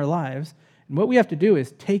choices in our lives, and what we have to do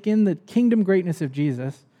is take in the kingdom greatness of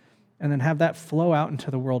Jesus and then have that flow out into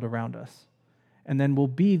the world around us. And then we'll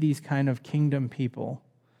be these kind of kingdom people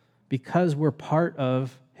because we're part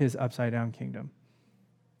of his upside down kingdom.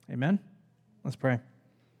 Amen? Let's pray.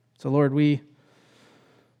 So Lord, we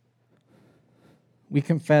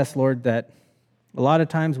confess, Lord, that a lot of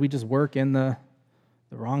times we just work in the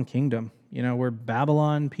wrong kingdom. We're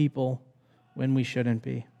Babylon people when we shouldn't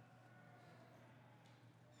be.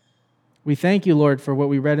 We thank you, Lord, for what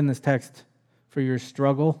we read in this text, for your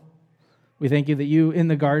struggle. We thank you that you, in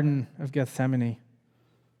the Garden of Gethsemane,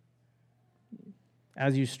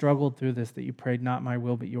 as you struggled through this, that you prayed, "Not my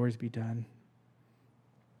will, but yours be done."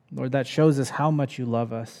 Lord, that shows us how much you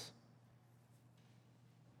love us,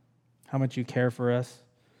 how much you care for us,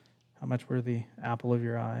 how much we're the apple of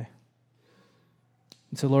your eye.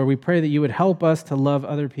 And so, Lord, we pray that you would help us to love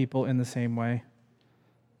other people in the same way,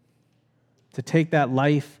 to take that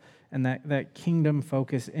life and that kingdom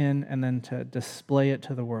focus in and then to display it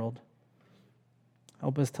to the world.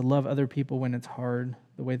 Help us to love other people when it's hard,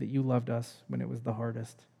 the way that you loved us when it was the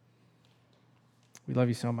hardest. We love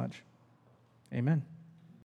you so much. Amen.